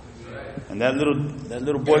God. And that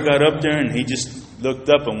little boy got up there and he just looked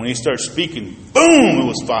up, and when he started speaking, boom, it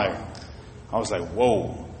was fire. I was like,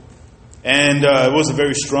 whoa. And it was a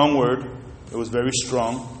very strong word. It was very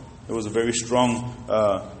strong. It was a very strong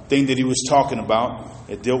thing that he was talking about.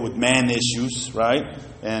 It dealt with man issues, right?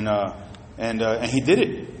 And he did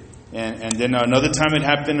it. And then another time it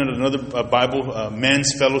happened at another Bible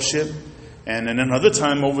men's fellowship. And then another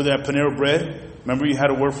time over there at Panera Bread. Remember, you had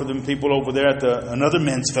a word for them people over there at another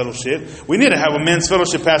men's fellowship. We need to have a men's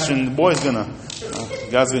fellowship pastor, and the boy's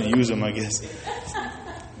God's gonna use him, I guess.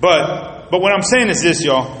 But what I'm saying is this,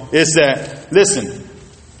 y'all, is that, listen,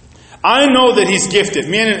 I know that he's gifted.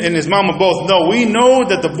 Me and his mama both know. We know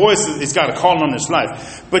that the boy has got a calling on his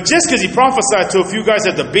life. But just because he prophesied to a few guys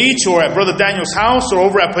at the beach or at Brother Daniel's house or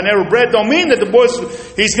over at Panera Bread, don't mean that the boy's,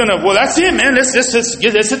 he's gonna, well, that's it, man. Let's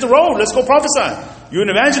hit the road. Let's go prophesy. You're an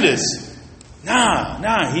evangelist.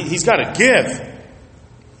 Nah, he's got a gift.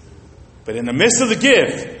 But in the midst of the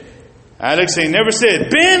gift, Alex ain't never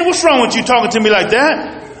said, Ben, what's wrong with you talking to me like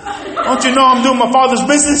that? Don't you know I'm doing my father's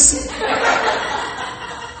business?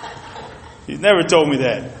 He's never told me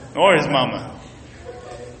that. Nor his mama.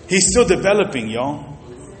 He's still developing, y'all.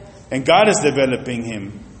 And God is developing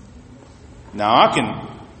him. Now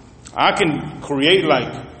I can create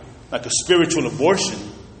like a spiritual abortion.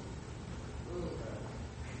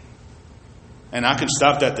 And I can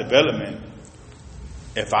stop that development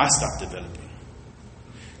if I stop developing.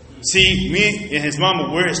 See, me and his mama,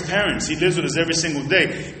 we're his parents. He lives with us every single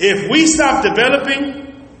day. If we stop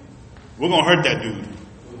developing, we're going to hurt that dude.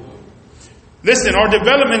 Listen, our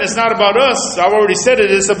development is not about us. I've already said it.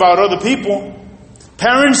 It's about other people.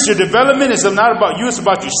 Parents, your development is not about you. It's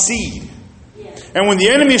about your seed. And when the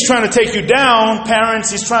enemy is trying to take you down,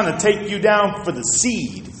 parents, he's trying to take you down for the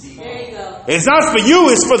seed. There you go. It's not for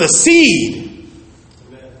you. It's for the seed.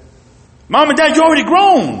 Mom and Dad, you're already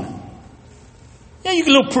grown. Yeah, you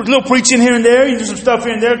can little preaching here and there. You do some stuff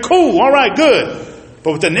here and there. Cool. All right, good.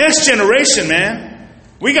 But with the next generation, man,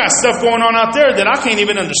 we got stuff going on out there that I can't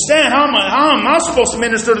even understand. How am I supposed to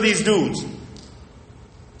minister to these dudes?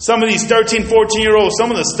 Some of these 13, 14-year-olds, some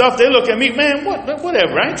of the stuff, they look at me, man,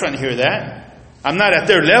 whatever. I ain't trying to hear that. I'm not at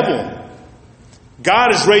their level.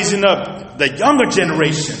 God is raising up the younger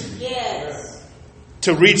generation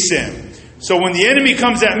to reach them. So when the enemy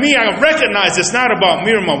comes at me, I recognize it's not about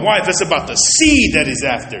me or my wife. It's about the seed that he's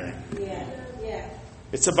after.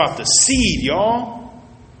 It's about the seed, y'all.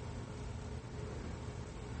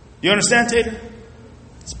 You understand, Tater?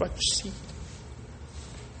 It's about your seed.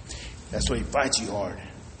 That's why he fights you hard.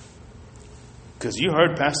 Because you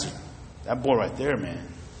heard, Pastor, that boy right there, man.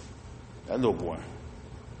 That little boy.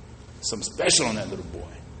 Something special on that little boy.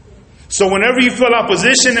 So whenever you feel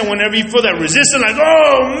opposition and whenever you feel that resistance, like,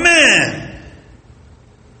 oh, man.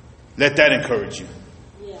 Let that encourage you.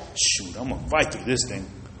 Shoot, I'm going to fight through this thing.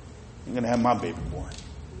 I'm going to have my baby boy.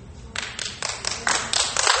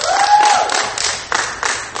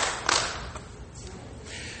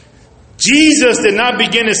 Jesus did not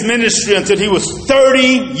begin his ministry until he was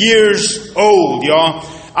 30 years old, y'all.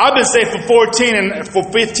 I've been saved for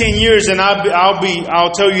 15 years, and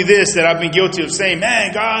I'll tell you this, that I've been guilty of saying,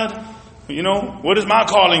 man, God, what is my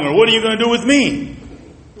calling, or what are you going to do with me?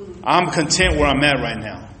 I'm content where I'm at right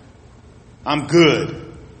now. I'm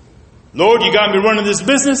good. Lord, you got me running this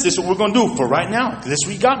business. This is what we're going to do for right now. This is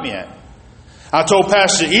where you got me at. I told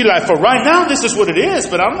Pastor Eli, for right now, this is what it is,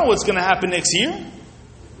 but I don't know what's going to happen next year.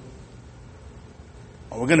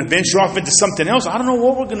 Or we're going to venture off into something else. I don't know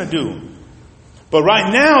what we're going to do. But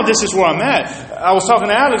right now, this is where I'm at. I was talking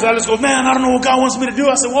to Alex. Alex goes, man, I don't know what God wants me to do.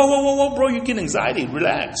 I said, whoa, bro, you get anxiety.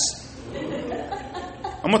 Relax.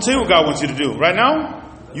 I'm going to tell you what God wants you to do. Right now,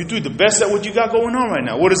 You do the best at what you got going on right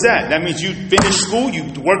now. What is that? That means you finished school, you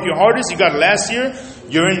work your hardest, you got it last year,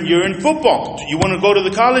 you're in football. You want to go to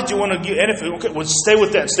the college, you want to get NFL. Okay, well, stay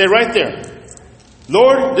with that. Stay right there.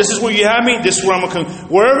 Lord, this is where you have me. This is where I'm going to come.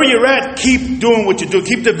 Wherever you're at, keep doing what you do.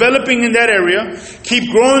 Keep developing in that area.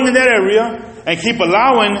 Keep growing in that area. And keep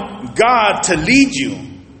allowing God to lead you.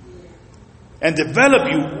 And develop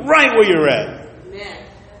you right where you're at. Amen.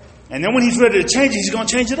 And then when He's ready to change it, He's going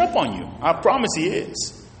to change it up on you. I promise He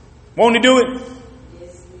is. Won't He do it?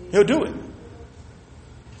 He'll do it.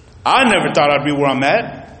 I never thought I'd be where I'm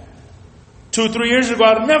at. 2-3 years ago,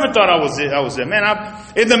 I never thought I was there. Man,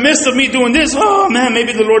 in the midst of me doing this, oh man,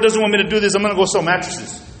 maybe the Lord doesn't want me to do this. I'm going to go sell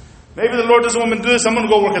mattresses. Maybe the Lord doesn't want me to do this. I'm going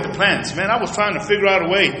to go work at the plants. Man, I was trying to figure out a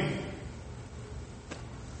way.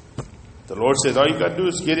 The Lord says, all you got to do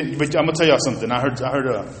is get it. But I'm going to tell y'all something. I heard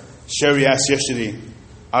Sherry ask yesterday,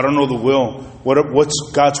 I don't know the will.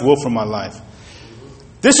 What's God's will for my life?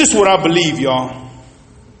 This is what I believe, y'all.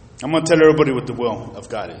 I'm going to tell everybody what the will of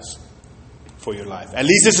God is for your life. At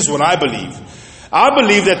least this is what I believe. I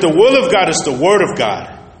believe that the will of God is the Word of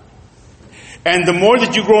God. And the more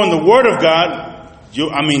that you grow in the Word of God,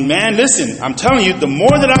 listen, I'm telling you, the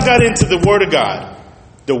more that I got into the Word of God,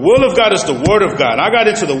 the will of God is the Word of God. I got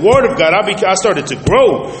into the Word of God. I started to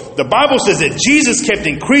grow. The Bible says that Jesus kept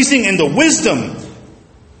increasing in the wisdom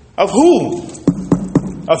of who?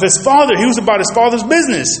 Of His Father. He was about His Father's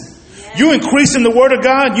business. You increase in the Word of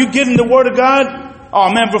God. You get in the Word of God.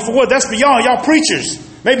 Oh man, but for what? That's for y'all. Y'all preachers.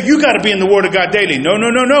 Maybe you got to be in the Word of God daily. No.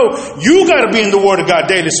 You got to be in the Word of God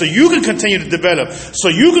daily so you can continue to develop. So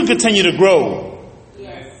you can continue to grow.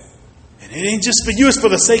 Yes. And it ain't just for you. It's for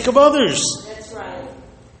the sake of others. That's right.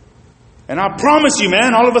 And I promise you,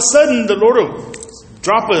 man, all of a sudden the Lord will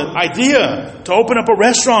drop an idea to open up a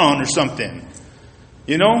restaurant or something.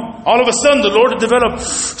 You know, all of a sudden the Lord will develop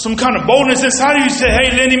some kind of boldness inside of you. Say,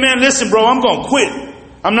 hey, Lenny, man, listen, bro, I'm going to quit.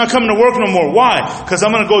 I'm not coming to work no more. Why? Because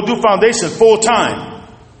I'm going to go do foundation full time.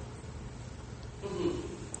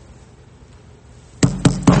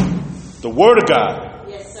 The Word of God.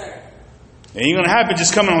 Yes, sir. It ain't going to happen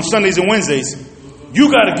just coming on Sundays and Wednesdays.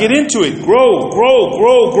 You got to get into it.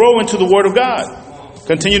 Grow into the Word of God.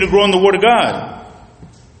 Continue to grow in the Word of God.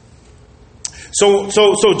 So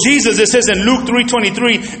Jesus, it says in Luke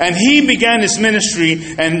 3:23, and He began His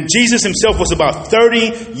ministry, and Jesus Himself was about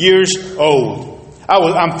 30 years old.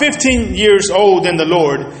 I'm 15 years old in the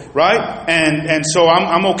Lord, right? And so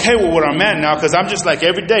I'm okay with where I'm at now, because I'm just like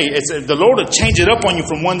every day. The Lord will change it up on you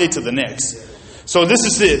from one day to the next. So this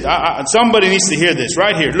is it. Somebody needs to hear this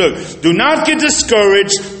right here. Look, do not get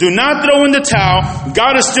discouraged. Do not throw in the towel.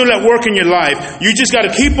 God is still at work in your life. You just got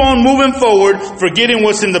to keep on moving forward, forgetting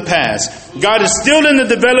what's in the past. God is still in the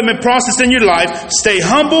development process in your life. Stay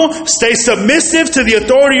humble. Stay submissive to the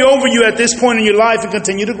authority over you at this point in your life and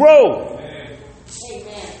continue to grow.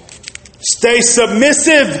 Stay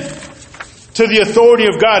submissive to the authority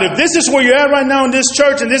of God. If this is where you're at right now in this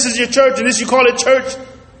church, and this is your church, and this you call it church,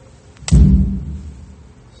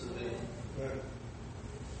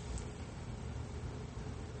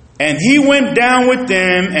 and He went down with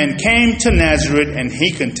them and came to Nazareth, and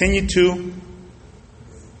He continued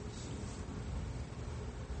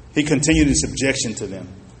in subjection to them,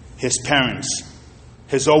 His parents,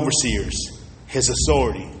 His overseers, His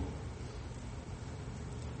authority.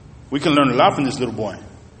 We can learn a lot from this little boy.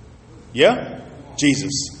 Yeah?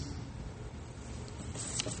 Jesus.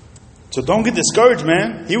 So don't get discouraged,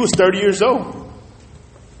 man. He was 30 years old.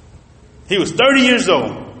 He was 30 years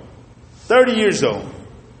old. 30 years old.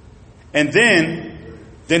 And then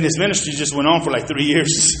his ministry just went on for like 3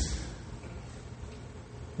 years.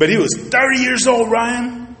 But he was 30 years old,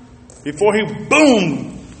 Ryan, before he,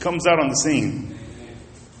 boom, comes out on the scene.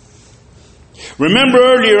 Remember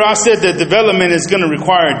earlier I said that development is going to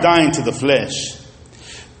require dying to the flesh.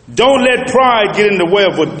 Don't let pride get in the way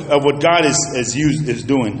of what God is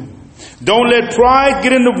doing. Don't let pride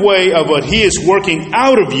get in the way of what He is working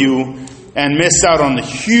out of you and miss out on the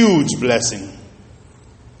huge blessing.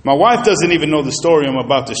 My wife doesn't even know the story I'm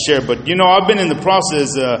about to share, but I've been in the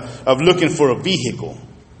process of looking for a vehicle.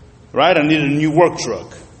 Right? I needed a new work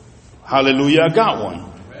truck. Hallelujah, I got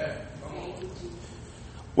one.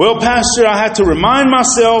 Well, Pastor, I had to remind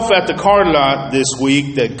myself at the car lot this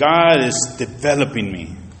week that God is developing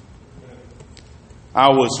me. I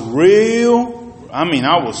was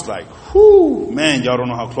like, whoo, man, y'all don't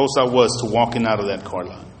know how close I was to walking out of that car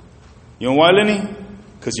lot. You know why, Lenny?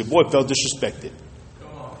 Because your boy felt disrespected.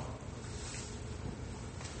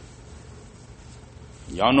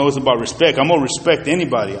 Y'all know it's about respect. I'm going to respect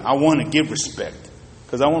anybody. I want to give respect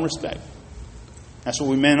because I want respect. That's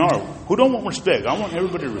what we men are. Who don't want respect? I want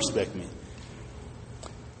everybody to respect me.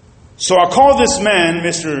 So I called this man,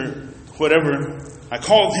 Mr. Whatever. I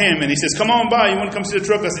called him and he says, come on by. You want to come see the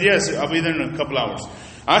truck? I said, yes, I'll be there in a couple hours.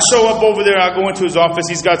 I show up over there. I go into his office.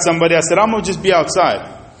 He's got somebody. I said, I'm going to just be outside.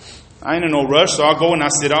 I ain't in no rush. So I'll go and I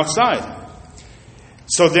sit outside.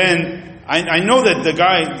 So then I know that the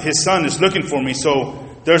guy, his son, is looking for me.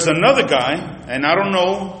 So there's another guy, and I don't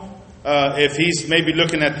know if he's maybe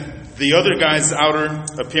looking at the other guy's outer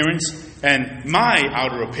appearance and my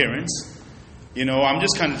outer appearance. You know, I'm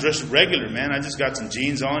just kind of dressed regular, man. I just got some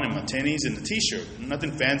jeans on and my tennies and a t-shirt.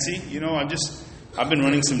 Nothing fancy. You know, I've been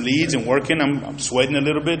running some leads and working. I'm sweating a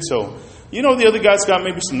little bit. So, you know, the other guy's got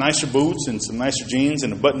maybe some nicer boots and some nicer jeans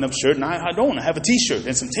and a button-up shirt. And I don't. I have a t-shirt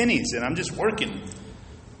and some tennies and I'm just working.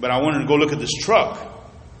 But I wanted to go look at this truck.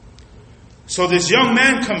 So this young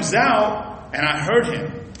man comes out and I heard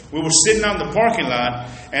him. We were sitting out in the parking lot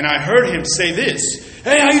and I heard him say this.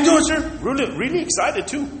 Hey, how you doing, sir? Really excited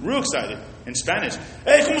too. Real excited. In Spanish.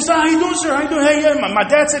 Hey, ¿cómo está? How you doing, sir? How you doing? Hey, yeah, my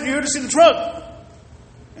dad said you're here to see the truck.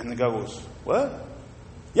 And the guy goes, what?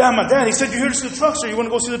 Yeah, my dad. He said you're here to see the truck, sir. You want to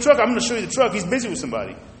go see the truck? I'm going to show you the truck. He's busy with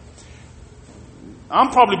somebody. I'm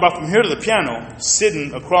probably about from here to the piano,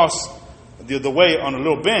 sitting across the way on a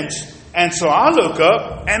little bench. And so I look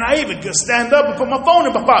up, and I even just stand up and put my phone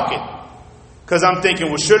in my pocket. Because I'm thinking,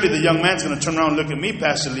 well, surely the young man's going to turn around and look at me,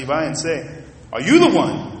 Pastor Levi, and say, are you the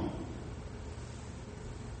one?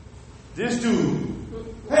 This dude,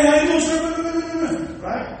 hey, how you doing, sir?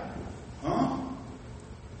 Right? Huh?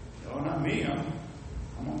 No, not me.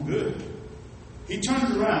 I'm all good. He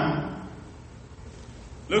turns around,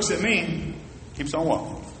 looks at me, keeps on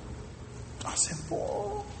walking. I said,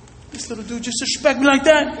 boy, this little dude just disrespect me like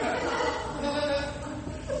that?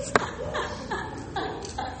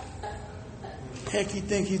 Heck he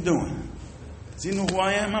think he's doing? Does he know who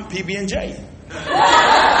I am? I'm PB&J.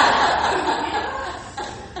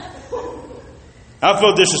 I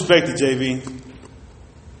felt disrespected, JV.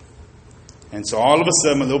 And so all of a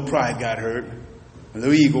sudden, my little pride got hurt. My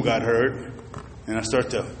little ego got hurt. And I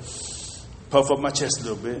start to puff up my chest a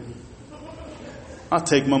little bit. I'll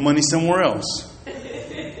take my money somewhere else.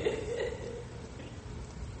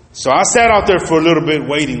 So I sat out there for a little bit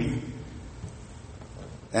waiting.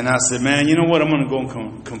 And I said, man, you know what? I'm going to go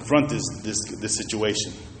and confront this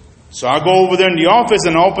situation. So I go over there in the office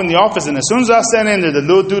and I open the office, and as soon as I stand in there, the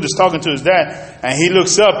little dude is talking to his dad, and he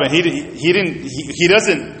looks up and he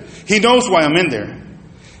knows why I'm in there.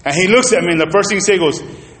 And he looks at me, and the first thing he says goes,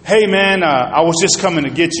 hey man, I was just coming to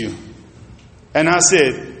get you. And I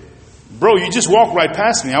said, bro, you just walked right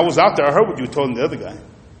past me. I was out there. I heard what you told the other guy.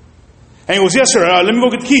 And he goes, yes sir, let me go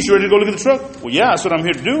get the keys. You ready to go look at the truck? Well, yeah, that's what I'm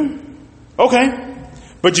here to do. Okay.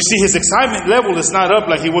 But you see, his excitement level is not up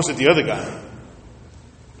like he was with the other guy.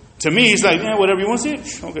 To me, he's like, yeah, whatever you want to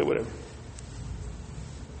see. Okay, whatever.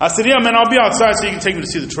 I said, yeah, man, I'll be outside so you can take me to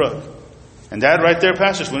see the truck. And that right there,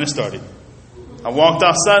 Pastor, is when it started. I walked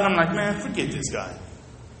outside and I'm like, man, forget this guy.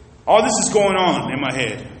 All this is going on in my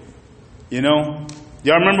head. You know?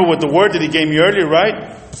 Y'all remember what the word that he gave me earlier,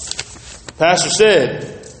 right? Pastor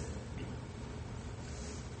said,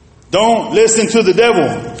 don't listen to the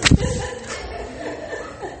devil.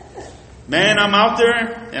 Man, I'm out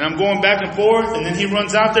there, and I'm going back and forth, and then he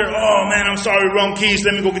runs out there. Oh, man, I'm sorry, wrong keys.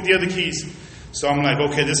 Let me go get the other keys. So I'm like,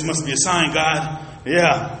 okay, this must be a sign, God.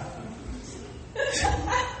 Yeah.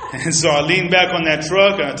 And so I leaned back on that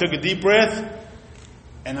truck, and I took a deep breath,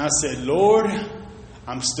 and I said, Lord,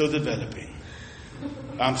 I'm still developing.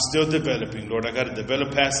 I'm still developing, Lord. I got to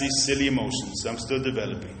develop past these silly emotions. I'm still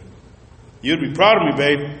developing. You'd be proud of me,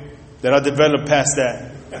 babe, that I developed past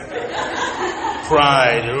that.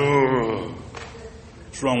 Pride. Ugh.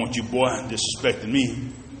 What's wrong with you, boy? Disrespecting me,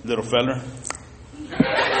 little feller.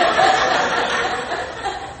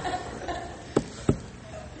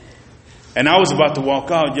 And I was about to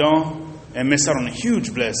walk out, y'all, and miss out on a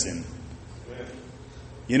huge blessing.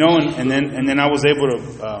 You know, and then I was able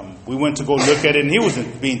to, we went to go look at it, and he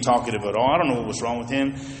wasn't being talkative at all. I don't know what was wrong with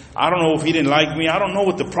him. I don't know if he didn't like me. I don't know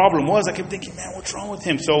what the problem was. I kept thinking, man, what's wrong with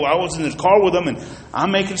him? So I was in the car with him, and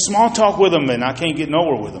I'm making small talk with him, and I can't get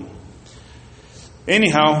nowhere with him.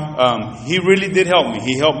 Anyhow, he really did help me.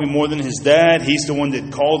 He helped me more than his dad. He's the one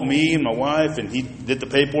that called me and my wife, and he did the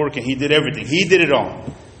paperwork, and he did everything. He did it all.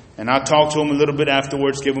 And I talked to him a little bit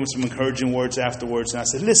afterwards, gave him some encouraging words afterwards. And I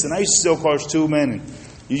said, listen, I used to sell cars too, man, and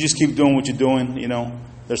you just keep doing what you're doing, you know.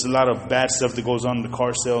 There's a lot of bad stuff that goes on in the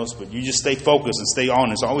car sales, but you just stay focused and stay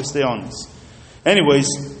honest. Always stay honest. Anyways,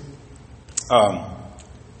 I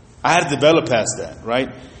had to develop past that, right?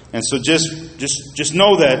 And so just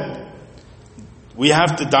know that we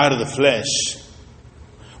have to die to the flesh.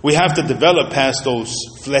 We have to develop past those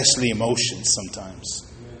fleshly emotions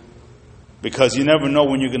sometimes. Because you never know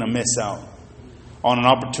when you're going to miss out on an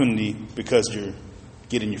opportunity because you're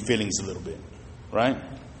getting your feelings a little bit. Right?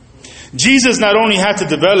 Jesus not only had to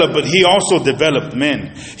develop, but he also developed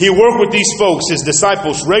men. He worked with these folks, his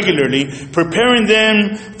disciples, regularly, preparing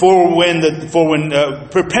them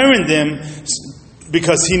preparing them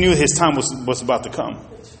because he knew his time was about to come.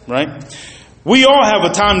 Right? We all have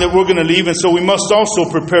a time that we're going to leave, and so we must also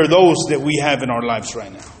prepare those that we have in our lives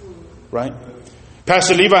right now. Right?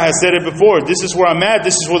 Pastor Levi has said it before. This is where I'm at.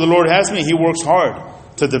 This is where the Lord has me. He works hard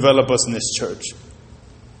to develop us in this church.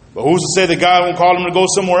 But who's to say that God won't call him to go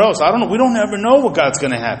somewhere else? I don't know. We don't ever know what God's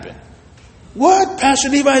going to happen. What? Pastor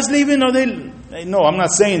Levi is leaving? Are they? No, I'm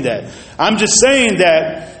not saying that. I'm just saying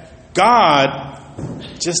that God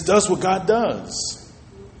just does what God does.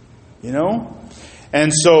 You know?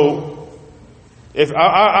 And so,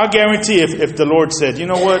 I guarantee if the Lord said, you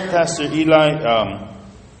know what, Pastor Eli,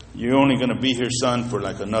 you're only going to be here, son, for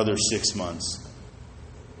like another 6 months.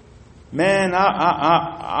 Man,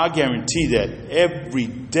 I guarantee that every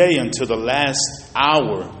day until the last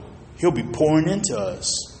hour, he'll be pouring into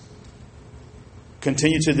us.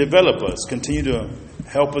 Continue to develop us. Continue to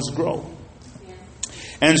help us grow.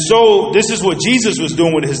 And so this is what Jesus was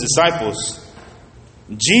doing with his disciples.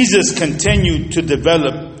 Jesus continued to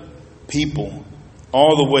develop people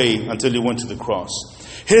all the way until he went to the cross.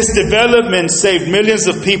 His development saved millions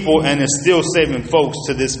of people and is still saving folks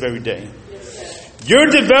to this very day. Your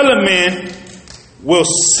development will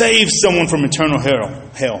save someone from eternal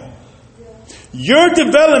hell. Your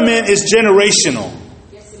development is generational.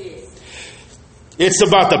 Yes, it is. It's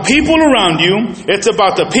about the people around you. It's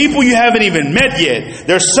about the people you haven't even met yet.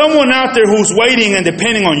 There's someone out there who's waiting and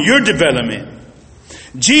depending on your development.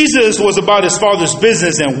 Jesus was about his Father's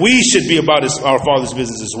business, and we should be about our Father's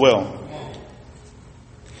business as well.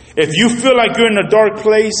 If you feel like you're in a dark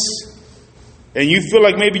place and you feel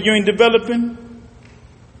like maybe you ain't developing,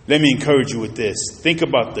 let me encourage you with this. Think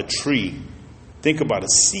about the tree. Think about a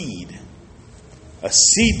seed. A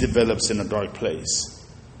seed develops in a dark place.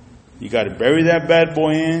 You got to bury that bad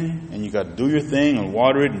boy in, and you got to do your thing and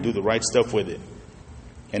water it and do the right stuff with it.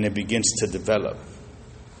 And it begins to develop.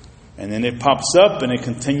 And then it pops up and it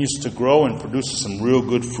continues to grow and produces some real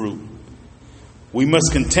good fruit. We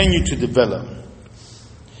must continue to develop.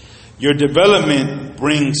 Your development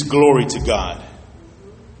brings glory to God.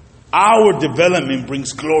 Our development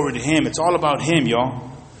brings glory to him. It's all about him, y'all.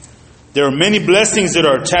 There are many blessings that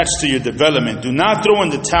are attached to your development. Do not throw in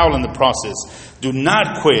the towel in the process. Do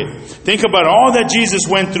not quit. Think about all that Jesus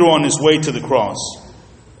went through on his way to the cross.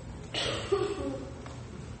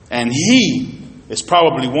 And he is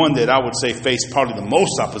probably one that I would say faced probably the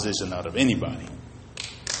most opposition out of anybody.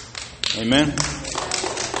 Amen.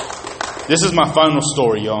 This is my final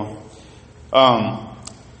story, y'all.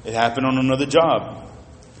 It happened on another job.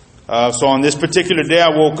 So on this particular day, I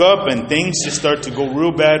woke up and things just start to go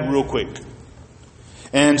real bad real quick.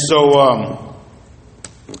 And so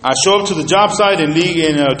I show up to the job site in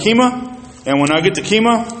Kemah. And when I get to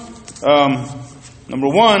Kemah, number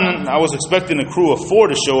one, I was expecting a crew of 4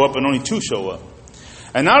 to show up and only 2 show up.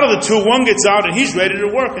 And out of the 2, one gets out and he's ready to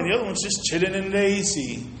work and the other one's just chilling in the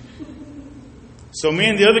AC. So me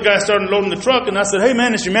and the other guy started loading the truck and I said, hey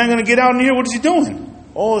man, is your man going to get out in here? What is he doing?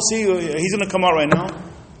 Oh, see, he's going to come out right now.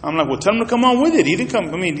 I'm like, well, tell him to come on with it. He didn't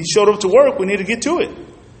come. I mean, he showed up to work. We need to get to it.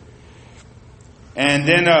 And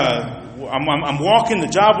then I'm walking the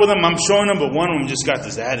job with him. I'm showing him, but one of them just got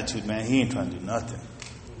this attitude, man. He ain't trying to do nothing.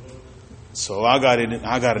 So I got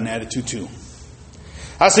an attitude too.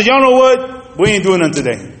 I said, y'all know what? We ain't doing nothing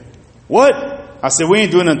today. What? I said, we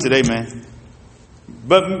ain't doing nothing today, man.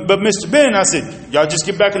 But Mr. Ben, I said, y'all just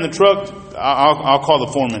get back in the truck. I'll call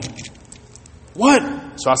the foreman.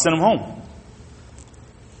 What? So I sent him home.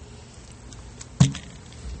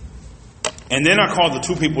 And then I called the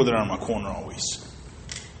 2 people that are in my corner always.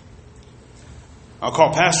 I'll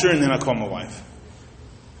call Pastor and then I call my wife.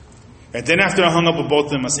 And then after I hung up with both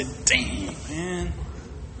of them, I said, dang, man.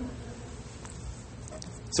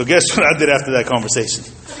 So guess what I did after that conversation?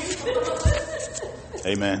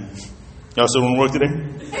 Amen. Y'all still want to work today?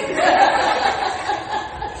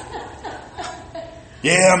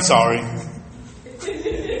 Yeah, I'm sorry.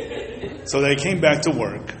 So they came back to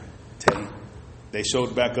work. They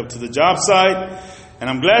showed back up to the job site, and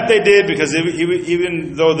I'm glad they did because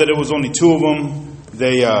even though that it was only 2 of them,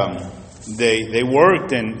 they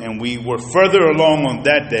worked, and we were further along on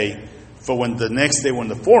that day. For when the next day when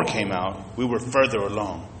the 4 came out, we were further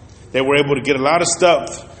along. They were able to get a lot of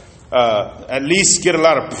stuff, at least get a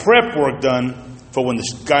lot of prep work done for when the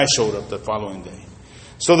guy showed up the following day.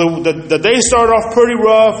 So the day started off pretty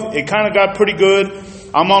rough. It kind of got pretty good.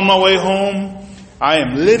 I'm on my way home.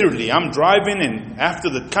 I'm driving, and after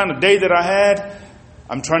the kind of day that I had,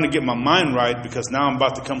 I'm trying to get my mind right, because now I'm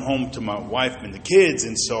about to come home to my wife and the kids.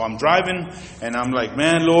 And so I'm driving, and I'm like,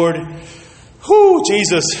 man, Lord,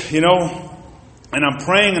 Jesus, and I'm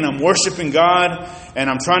praying and I'm worshiping God, and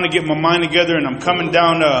I'm trying to get my mind together, and I'm coming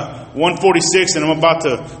down 146, and I'm about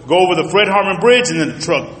to go over the Fred Hartman Bridge, and then the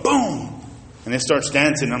truck, boom, and it starts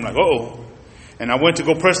dancing. I'm like, uh-oh. And I went to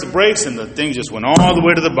go press the brakes, and the thing just went all the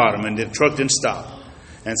way to the bottom, and the truck didn't stop.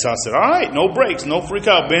 And so I said, all right, no brakes, no freak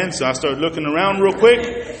out, Ben. So I started looking around real quick.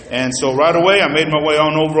 And so right away, I made my way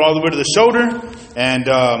on over all the way to the shoulder. And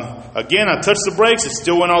again, I touched the brakes. It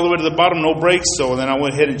still went all the way to the bottom, no brakes. So then I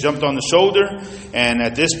went ahead and jumped on the shoulder. And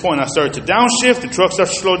at this point, I started to downshift. The truck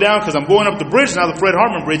starts to slow down because I'm going up the bridge, now the Fred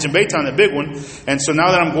Hartman Bridge in Baytown, the big one. And so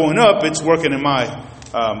now that I'm going up, it's working in my...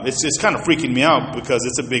 it's kind of freaking me out because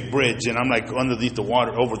it's a big bridge. And I'm like underneath the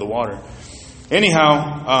water, over the water.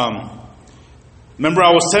 Anyhow... remember,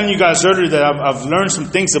 I was telling you guys earlier that I've learned some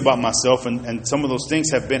things about myself, and some of those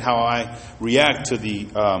things have been how I react to the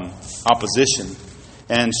opposition.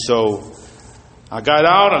 And so I got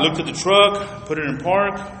out, I looked at the truck, put it in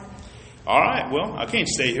park. All right, well, I can't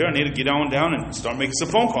stay here. I need to get on down and start making some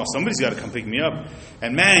phone calls. Somebody's got to come pick me up.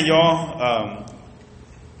 And man, y'all,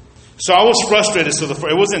 so I was frustrated. So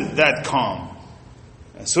it wasn't that calm.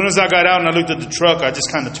 As soon as I got out and I looked at the truck, I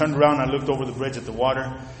just kind of turned around and I looked over the bridge at the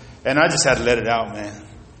water. And I just had to let it out, man.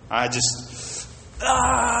 I just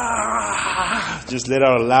let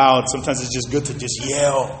out loud. Sometimes it's just good to just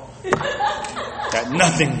yell at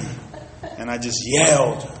nothing. And I just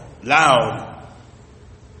yelled loud.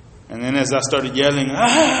 And then as I started yelling, and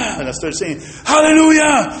I started saying,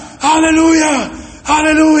 hallelujah, hallelujah,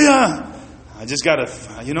 hallelujah. I just got to,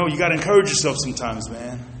 you got to encourage yourself sometimes,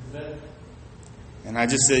 man. And I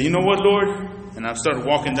just said, you know what, Lord? And I started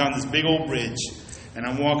walking down this big old bridge. And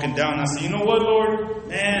I'm walking down, and I said, you know what, Lord?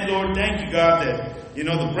 Man, Lord, thank you, God, that,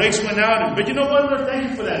 the brakes went out. But you know what, Lord?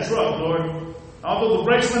 Thank you for that truck, Lord. Although the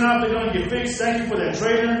brakes went out, they're going to get fixed. Thank you for that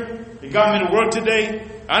trailer. It got me to work today.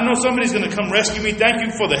 I know somebody's going to come rescue me. Thank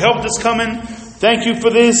you for the help that's coming. Thank you for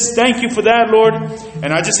this. Thank you for that, Lord.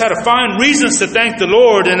 And I just had to find reasons to thank the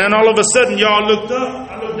Lord. And then all of a sudden, y'all looked up.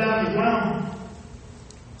 I looked down at the ground.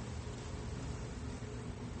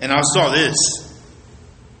 And I saw this.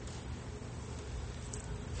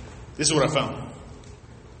 This is what I found.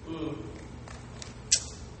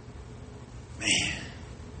 Man.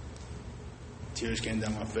 Tears came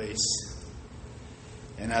down my face.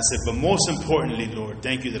 And I said, but most importantly, Lord,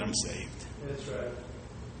 thank you that I'm saved. That's right.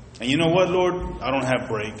 And you know what, Lord? I don't have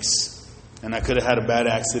brakes. And I could have had a bad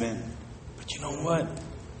accident. But you know what?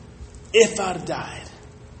 If I'd have died,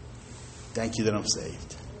 thank you that I'm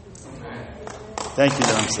saved. Thank you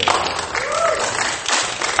that I'm saved.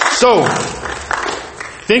 So,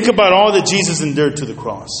 think about all that Jesus endured to the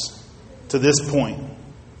cross, to this point.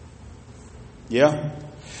 Yeah?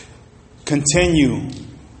 Continue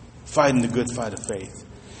fighting the good fight of faith.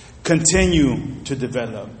 Continue to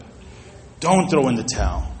develop. Don't throw in the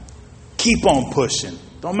towel. Keep on pushing.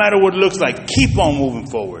 Don't matter what it looks like. Keep on moving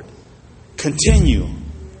forward. Continue.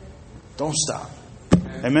 Don't stop.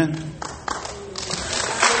 Amen?